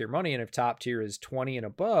want top tier money. And if top tier is 20 and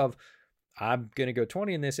above, I'm going to go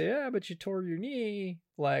 20. And they say, yeah, but you tore your knee.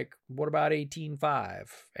 Like, what about 18.5?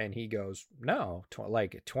 And he goes, no,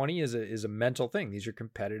 20 is a mental thing. These are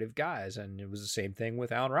competitive guys. And it was the same thing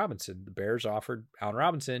with Allen Robinson. The Bears offered Allen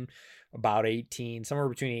Robinson about somewhere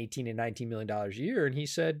between 18 and $19 million a year. And he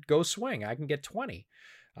said, go swing. I can get 20.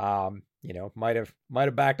 Might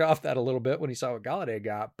have backed off that a little bit when he saw what Golladay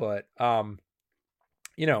got, but,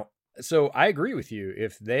 so I agree with you.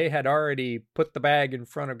 If they had already put the bag in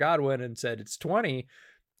front of Godwin and said it's 20,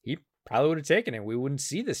 he probably would have taken it. We wouldn't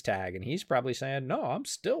see this tag. And he's probably saying, no, I'm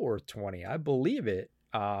still worth 20. I believe it.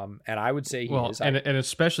 And I would say he is. And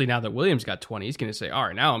especially now that Williams got 20, he's going to say, all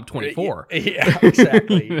right, now I'm 24. Yeah,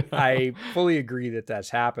 exactly. I fully agree that that's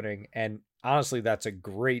happening. And honestly, that's a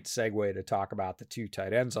great segue to talk about the two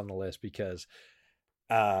tight ends on the list, because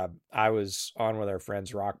I was on with our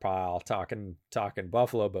friends Rockpile talking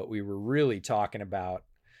Buffalo, but we were really talking about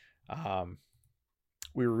the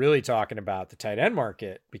tight end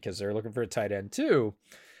market, because they're looking for a tight end too.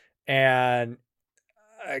 And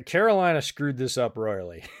Carolina screwed this up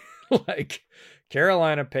royally. Like,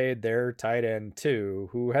 Carolina paid their tight end too,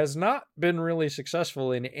 who has not been really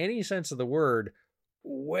successful in any sense of the word,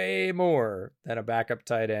 way more than a backup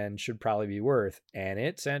tight end should probably be worth. And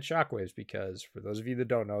it sent shockwaves, because for those of you that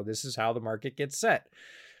don't know, this is how the market gets set.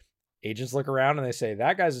 Agents look around and they say,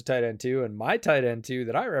 that guy's a tight end too, and my tight end too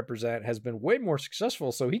that I represent has been way more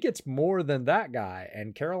successful, so he gets more than that guy.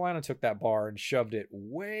 And Carolina took that bar and shoved it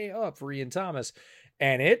way up for Ian Thomas.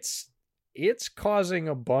 And it's causing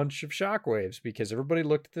a bunch of shockwaves, because everybody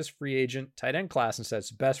looked at this free agent tight end class and said, it's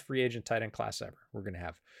the best free agent tight end class ever. We're going to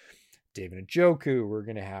have David Njoku, we're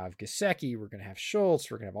going to have Gesicki, we're going to have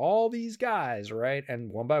Schultz, we're going to have all these guys, right?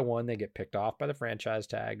 And one by one, they get picked off by the franchise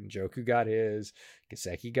tag. Njoku got his,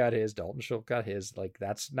 Gesicki got his, Dalton Schultz got his. Like,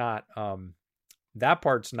 that's not, that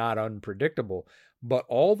part's not unpredictable. But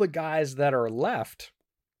all the guys that are left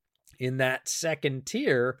in that second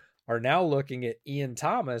tier are now looking at Ian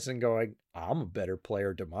Thomas and going, I'm a better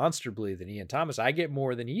player demonstrably than Ian Thomas. I get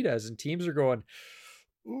more than he does. And teams are going,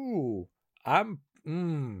 ooh, I'm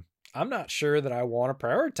I'm not sure that I want to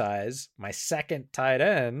prioritize my second tight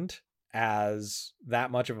end as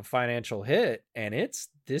that much of a financial hit. And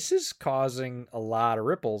this is causing a lot of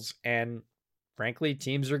ripples. And frankly,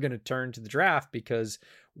 teams are going to turn to the draft because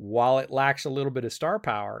while it lacks a little bit of star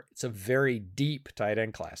power, it's a very deep tight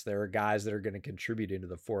end class. There are guys that are going to contribute into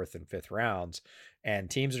the 4th and 5th rounds, and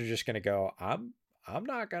teams are just going to go, I'm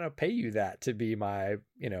not going to pay you that to be my,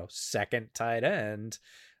 second tight end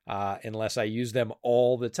unless I use them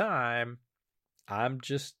all the time. I'm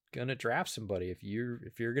just going to draft somebody. If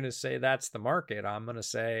you're going to say that's the market, I'm going to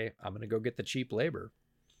say I'm going to go get the cheap labor.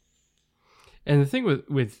 And the thing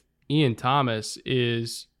with Ian Thomas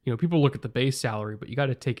is, people look at the base salary, but you got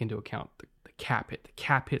to take into account the cap hit. The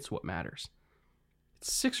cap hit's what matters. It's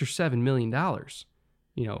 $6 or $7 million,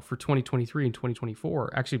 for 2023 and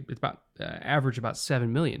 2024. Actually, it's about average about $7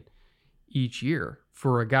 million each year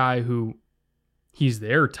for a guy who he's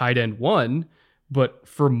their tight end 1, but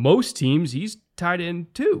for most teams he's tight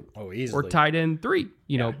end 2 easily. Or tight end 3.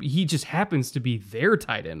 He just happens to be their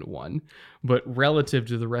tight end 1, but relative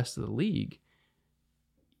to the rest of the league,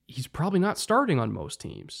 he's probably not starting on most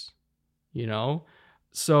teams,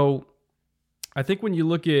 So I think when you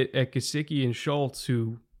look at Gesicki and Schultz,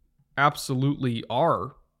 who absolutely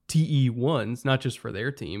are TE1s, not just for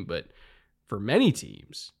their team, but for many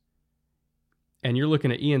teams, and you're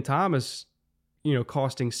looking at Ian Thomas,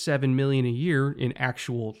 costing $7 million a year in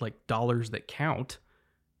actual dollars that count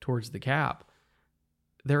towards the cap,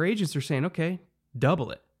 their agents are saying, okay,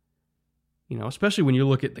 double it. Especially when you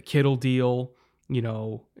look at the Kittle deal.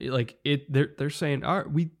 They're saying, all right,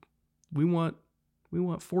 we want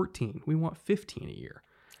 14, we want 15 a year.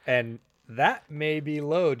 And that may be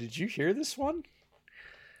low. Did you hear this one?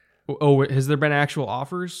 Oh, has there been actual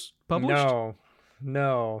offers published?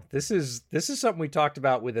 No. This is something we talked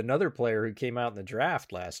about with another player who came out in the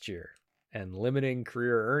draft last year, and limiting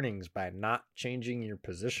career earnings by not changing your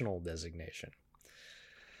positional designation.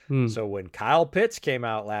 So when Kyle Pitts came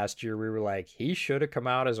out last year, we were like, he should have come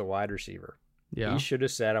out as a wide receiver. Yeah. He should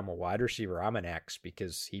have said, I'm a wide receiver, I'm an X,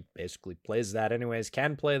 because he basically plays that anyways,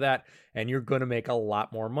 can play that, and you're going to make a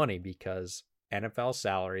lot more money because NFL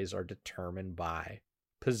salaries are determined by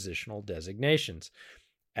positional designations,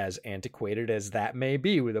 as antiquated as that may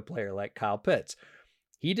be with a player like Kyle Pitts.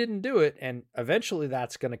 He didn't do it, and eventually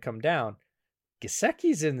that's going to come down.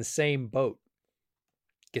 Gesicki's in the same boat.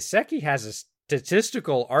 Gesicki has a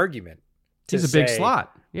statistical argument. He's a big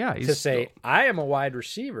slot. Yeah. To say, I am a wide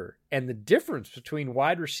receiver. And the difference between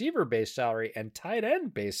wide receiver base salary and tight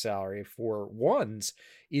end base salary for ones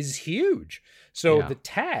is huge. So the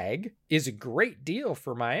tag is a great deal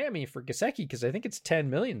for Miami for Gesicki, because I think it's 10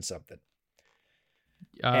 million something.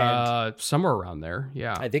 Somewhere around there.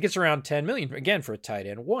 Yeah. I think it's around 10 million, again, for a tight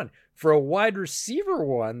end 1. For a wide receiver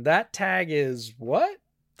 1, that tag is what?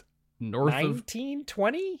 North 19,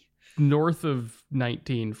 20? North of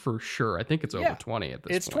 19 for sure. I think it's over 20 at this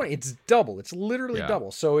point. It's 20. It's double. It's literally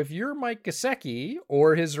double. So if you're Mike Gesicki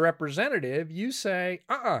or his representative, you say,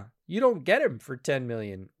 you don't get him for 10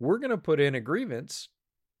 million. We're going to put in a grievance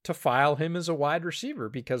to file him as a wide receiver,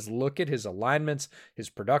 because look at his alignments, his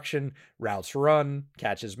production, routes run,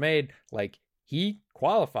 catches made. He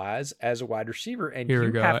qualifies as a wide receiver, and Here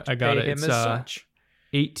you have to pay him it's, as such.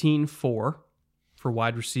 18.4 for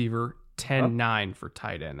wide receiver, 10.9 for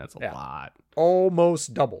tight end. That's a lot.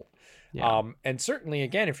 Almost double. Yeah. And certainly,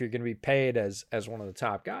 again, if you're going to be paid as one of the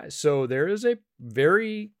top guys. So there is a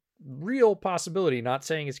very real possibility, not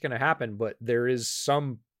saying it's going to happen, but there is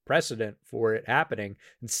some precedent for it happening,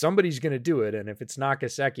 and somebody's going to do it. And if it's not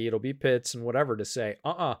Gesicki, it'll be Pitts and whatever to say,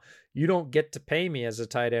 you don't get to pay me as a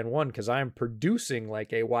tight end 1 because I'm producing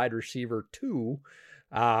like a wide receiver 2.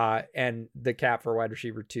 And the cap for wide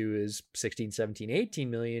receiver 2 is 16, 17,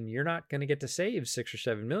 18 million. You're not going to get to save 6 or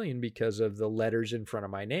 7 million because of the letters in front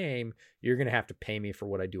of my name. You're going to have to pay me for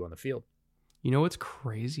what I do on the field. You know what's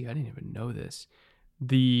crazy? I didn't even know this.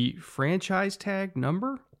 The franchise tag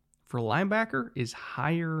number for linebacker is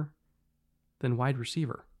higher than wide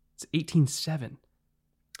receiver. It's 18.7.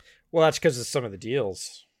 Well, that's because of some of the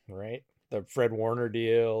deals, right? The Fred Warner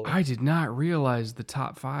deal. I did not realize the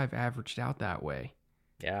top 5 averaged out that way.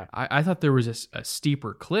 Yeah. I thought there was a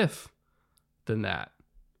steeper cliff than that.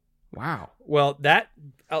 Wow. Well,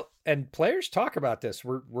 and players talk about this.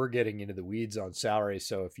 We're getting into the weeds on salary.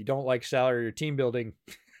 So if you don't like salary or team building,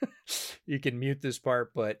 you can mute this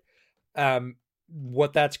part. But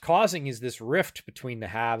what that's causing is this rift between the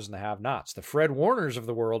haves and the have-nots. The Fred Warners of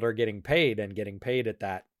the world are getting paid at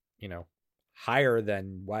that, higher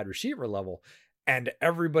than wide receiver level. And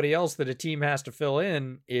everybody else that a team has to fill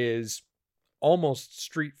in is almost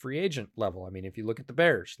street free agent level. I mean, if you look at the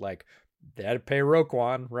Bears, like they had to pay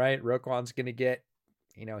Roquan, right? Roquan's going to get,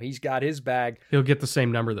 he's got his bag. He'll get the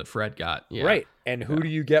same number that Fred got. Yeah. Right. And who do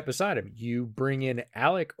you get beside him? You bring in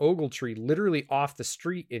Alec Ogletree literally off the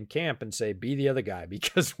street in camp and say, be the other guy,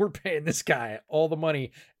 because we're paying this guy all the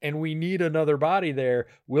money and we need another body there.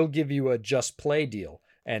 We'll give you a just play deal.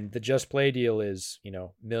 And the just play deal is, $1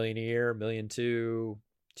 million a year, $1.2 million, $2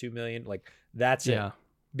 million. Like that's it.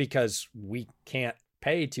 Because we can't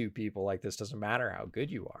pay two people like this. Doesn't matter how good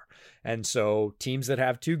you are. And so teams that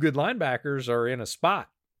have two good linebackers are in a spot,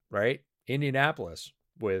 right? Indianapolis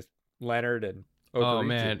with Leonard and Okereke. Oh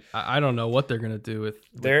man, I don't know what they're gonna do with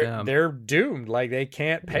them. They're doomed. Like they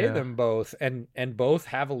can't pay them both, and both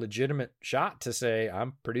have a legitimate shot to say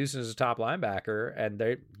I'm producing as a top linebacker,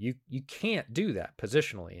 and you can't do that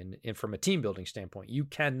positionally. And from a team building standpoint, you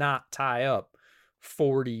cannot tie up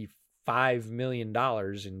 $45 million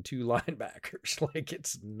in two linebackers. Like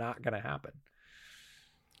it's not gonna happen.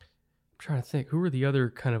 I'm trying to think, who are the other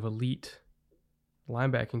kind of elite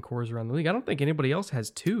linebacking cores around the league? I don't think anybody else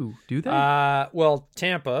has two, do they? Well,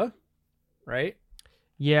 Tampa, right?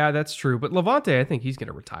 Yeah, that's true. But Levante, I think he's going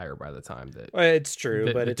to retire by the time that it's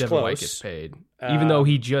true, but it's Devin close. White gets paid. Even though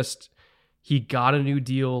he got a new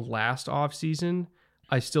deal last offseason,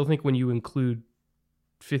 I still think when you include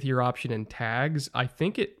fifth-year option and tags, I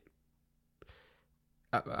think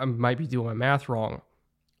I might be doing my math wrong.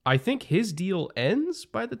 I think his deal ends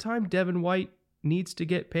by the time Devin White needs to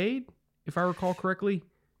get paid, if I recall correctly.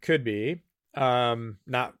 Could be.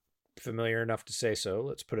 Not familiar enough to say so.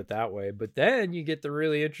 Let's put it that way. But then you get the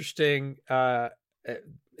really interesting,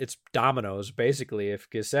 it's dominoes, basically. If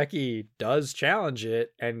Gesicki does challenge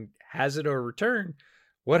it and has it overturned,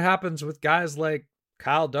 what happens with guys like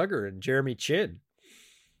Kyle Duggar and Jeremy Chinn?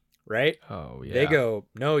 Right? Oh, yeah. They go,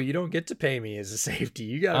 no, you don't get to pay me as a safety.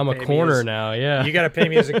 You got. I'm a corner now. Yeah. You got to pay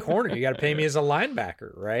me as a corner. You got to pay me as a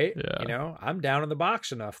linebacker, right? Yeah. I'm down in the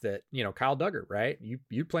box enough that Kyle Duggar, right?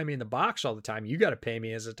 You play me in the box all the time. You got to pay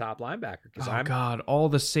me as a top linebacker because God, all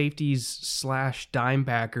the safeties / dime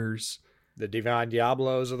backers. The Devon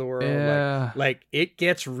Diablos of the world. Yeah. Like it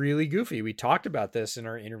gets really goofy. We talked about this in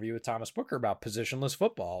our interview with Thomas Booker about positionless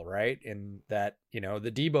football, right? And that, the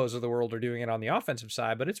Debos of the world are doing it on the offensive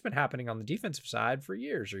side, but it's been happening on the defensive side for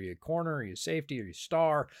years. Are you a corner? Are you a safety? Are you a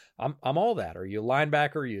star? I'm all that. Are you a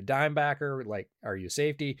linebacker? Are you a dime backer? Like, are you a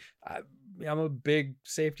safety? I'm a big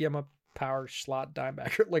safety. I'm a power slot dime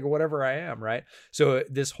backer, like whatever I am, right? So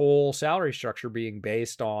this whole salary structure being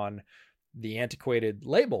based on the antiquated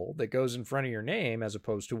label that goes in front of your name as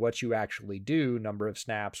opposed to what you actually do, number of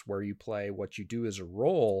snaps, where you play, what you do as a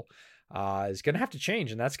role, is going to have to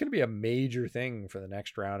change. And that's going to be a major thing for the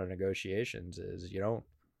next round of negotiations is you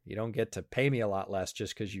don't get to pay me a lot less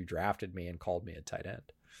just because you drafted me and called me a tight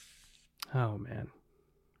end. Oh, man.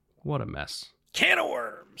 What a mess. Can of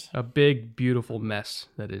worms. A big, beautiful mess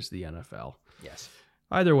that is the NFL. Yes.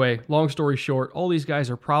 Either way, long story short, all these guys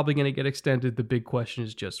are probably going to get extended. The big question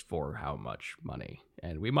is just for how much money.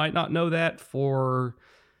 And we might not know that for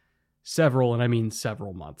several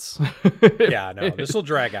months. Yeah, no, this will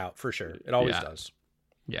drag out for sure. It always does.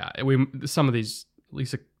 Yeah, some of these, at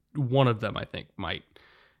least one of them, I think, might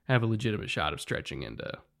have a legitimate shot of stretching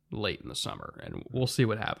into late in the summer. And we'll see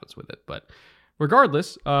what happens with it. But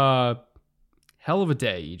regardless, hell of a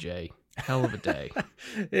day, EJ. Hell of a day.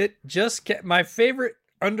 It just my favorite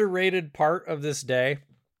underrated part of this day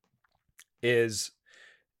is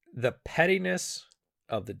the pettiness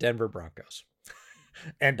of the Denver Broncos.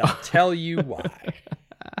 And I'll tell you why.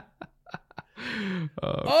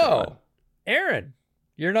 Oh, Aaron,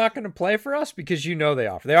 you're not going to play for us because they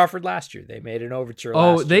offered. They offered last year. They made an overture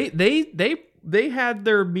last year. They had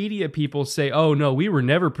their media people say, "Oh no, we were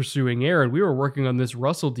never pursuing Aaron. We were working on this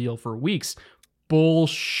Russell deal for weeks."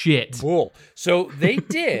 Bullshit. Bull. So they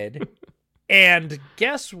did. And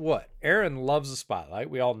guess what? Aaron loves the spotlight.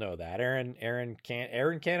 We all know that. Aaron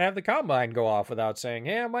can't have the combine go off without saying,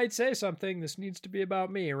 "Hey, I might say something. This needs to be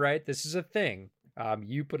about me," right? This is a thing.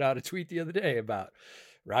 You put out a tweet the other day about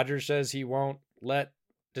Rodgers says he won't let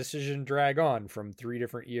decision drag on from 3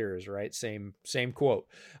 different years, right? Same quote.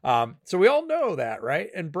 So we all know that, right?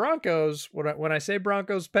 And Broncos, when I say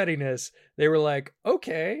Broncos pettiness, they were like,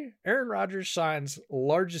 okay, Aaron Rodgers signs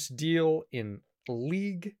largest deal in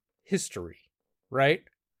league history, right?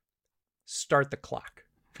 Start the clock.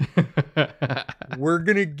 We're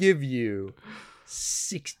going to give you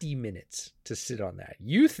 60 minutes to sit on that.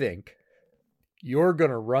 You think you're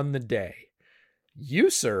going to run the day. You,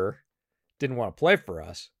 sir, didn't want to play for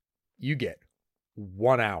us. You get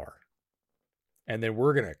 1 hour. And then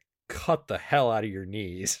we're going to cut the hell out of your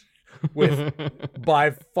knees with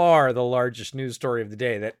by far the largest news story of the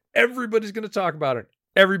day that everybody's going to talk about and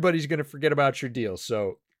everybody's going to forget about your deal.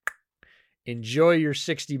 So enjoy your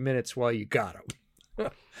 60 minutes while you got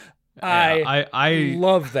them. I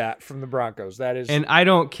love that from the Broncos. That is, and I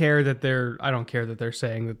don't care that they're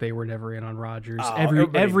saying that they were never in on Rodgers. Oh,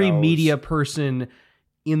 Every knows. media person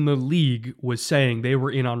in the league was saying they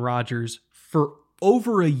were in on Rodgers for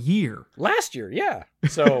over a year. Last year, yeah.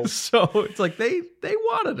 So so it's like they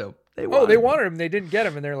wanted him. They wanted him. They didn't get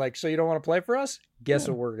him, and they're like, "So you don't want to play for us? Guess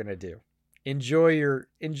what we're gonna do? Enjoy your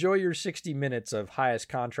 60 minutes of highest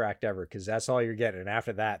contract ever, because that's all you're getting. And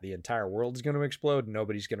after that, the entire world is going to explode, and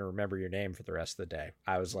nobody's going to remember your name for the rest of the day."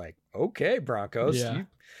 I was like, "Okay, Broncos, Yeah.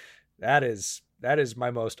 that is my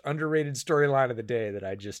most underrated storyline of the day that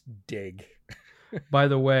I just dig." By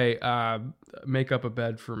the way, make up a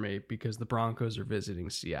bed for me because the Broncos are visiting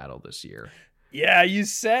Seattle this year. Yeah, you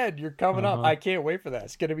said you're coming up. Uh-huh. I can't wait for that.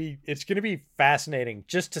 It's gonna be fascinating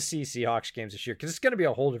just to see Seahawks games this year, because it's gonna be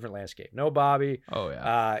a whole different landscape. No Bobby. Oh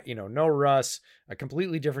yeah. No Russ. A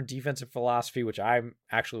completely different defensive philosophy, which I'm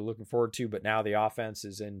actually looking forward to. But now the offense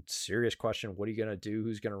is in serious question. What are you gonna do?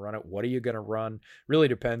 Who's gonna run it? What are you gonna run? Really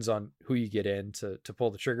depends on who you get in to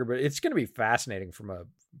pull the trigger. But it's gonna be fascinating from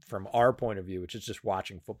our point of view, which is just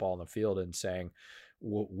watching football on the field and saying,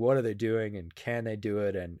 what are they doing and can they do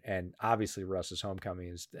it? And obviously Russ's homecoming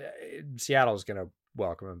is Seattle is going to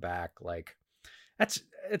welcome him back. Like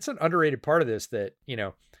it's an underrated part of this that,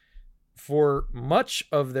 for much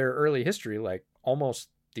of their early history, like almost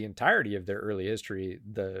the entirety of their early history,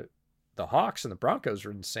 the Hawks and the Broncos are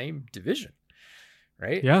in the same division,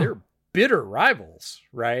 right? Yeah. They're bitter rivals,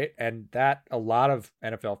 right? And that a lot of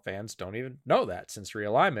NFL fans don't even know that since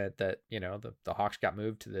realignment, that the Hawks got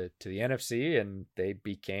moved to the NFC and they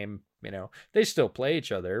became, they still play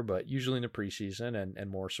each other, but usually in the preseason and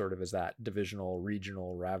more sort of as that divisional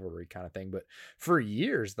regional rivalry kind of thing. But for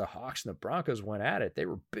years the Hawks and the Broncos went at it. They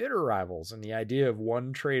were bitter rivals, and the idea of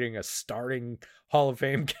one trading a starting Hall of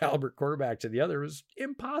Fame caliber quarterback to the other was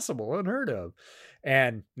impossible, unheard of.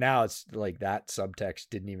 And now it's like that subtext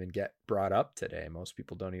didn't even get brought up today. Most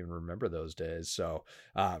people don't even remember those days. So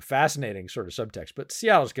fascinating sort of subtext. But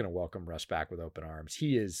Seattle's going to welcome Russ back with open arms.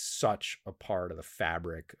 He is such a part of the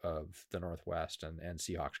fabric of the Northwest and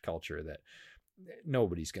Seahawks culture that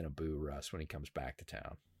nobody's going to boo Russ when he comes back to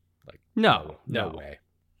town. Like No way.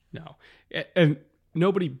 No. And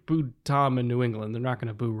nobody booed Tom in New England. They're not going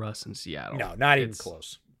to boo Russ in Seattle. No, not even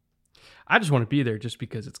close. I just want to be there just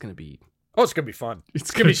because it's going to be... Oh, it's going to be fun. It's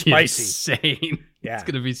going to be spicy. Insane. Yeah. It's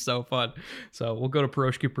going to be so fun. So we'll go to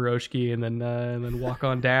Pierogi and then walk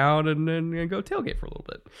on down and then go tailgate for a little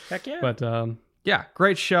bit. Heck yeah. But yeah,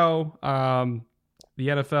 great show. The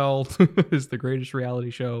NFL is the greatest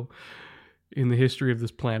reality show in the history of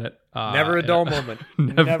this planet. Never a dull moment.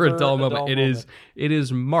 Never a dull moment. It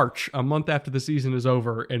is March, a month after the season is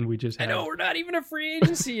over, and we just I know we're not even a free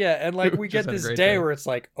agency yet, and like we get this day where it's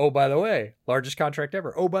like, oh, by the way, largest contract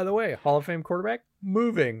ever. Oh, by the way, Hall of Fame quarterback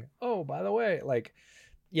moving. Oh, by the way, like,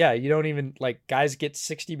 yeah, you don't even like guys get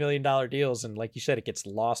 $60 million deals, and like you said, it gets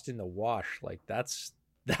lost in the wash. Like that's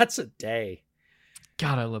a day.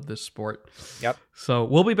 God, I love this sport. Yep. So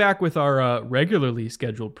we'll be back with our regularly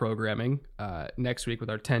scheduled programming next week with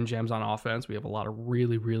our 10 gems on offense. We have a lot of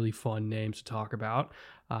really, really fun names to talk about.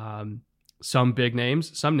 Some big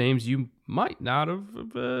names, some names you might not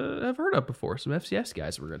have heard of before. Some FCS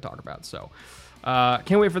guys that we're going to talk about. So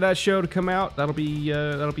can't wait for that show to come out. That'll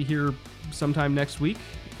be here sometime next week.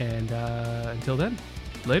 And until then,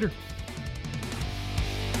 later.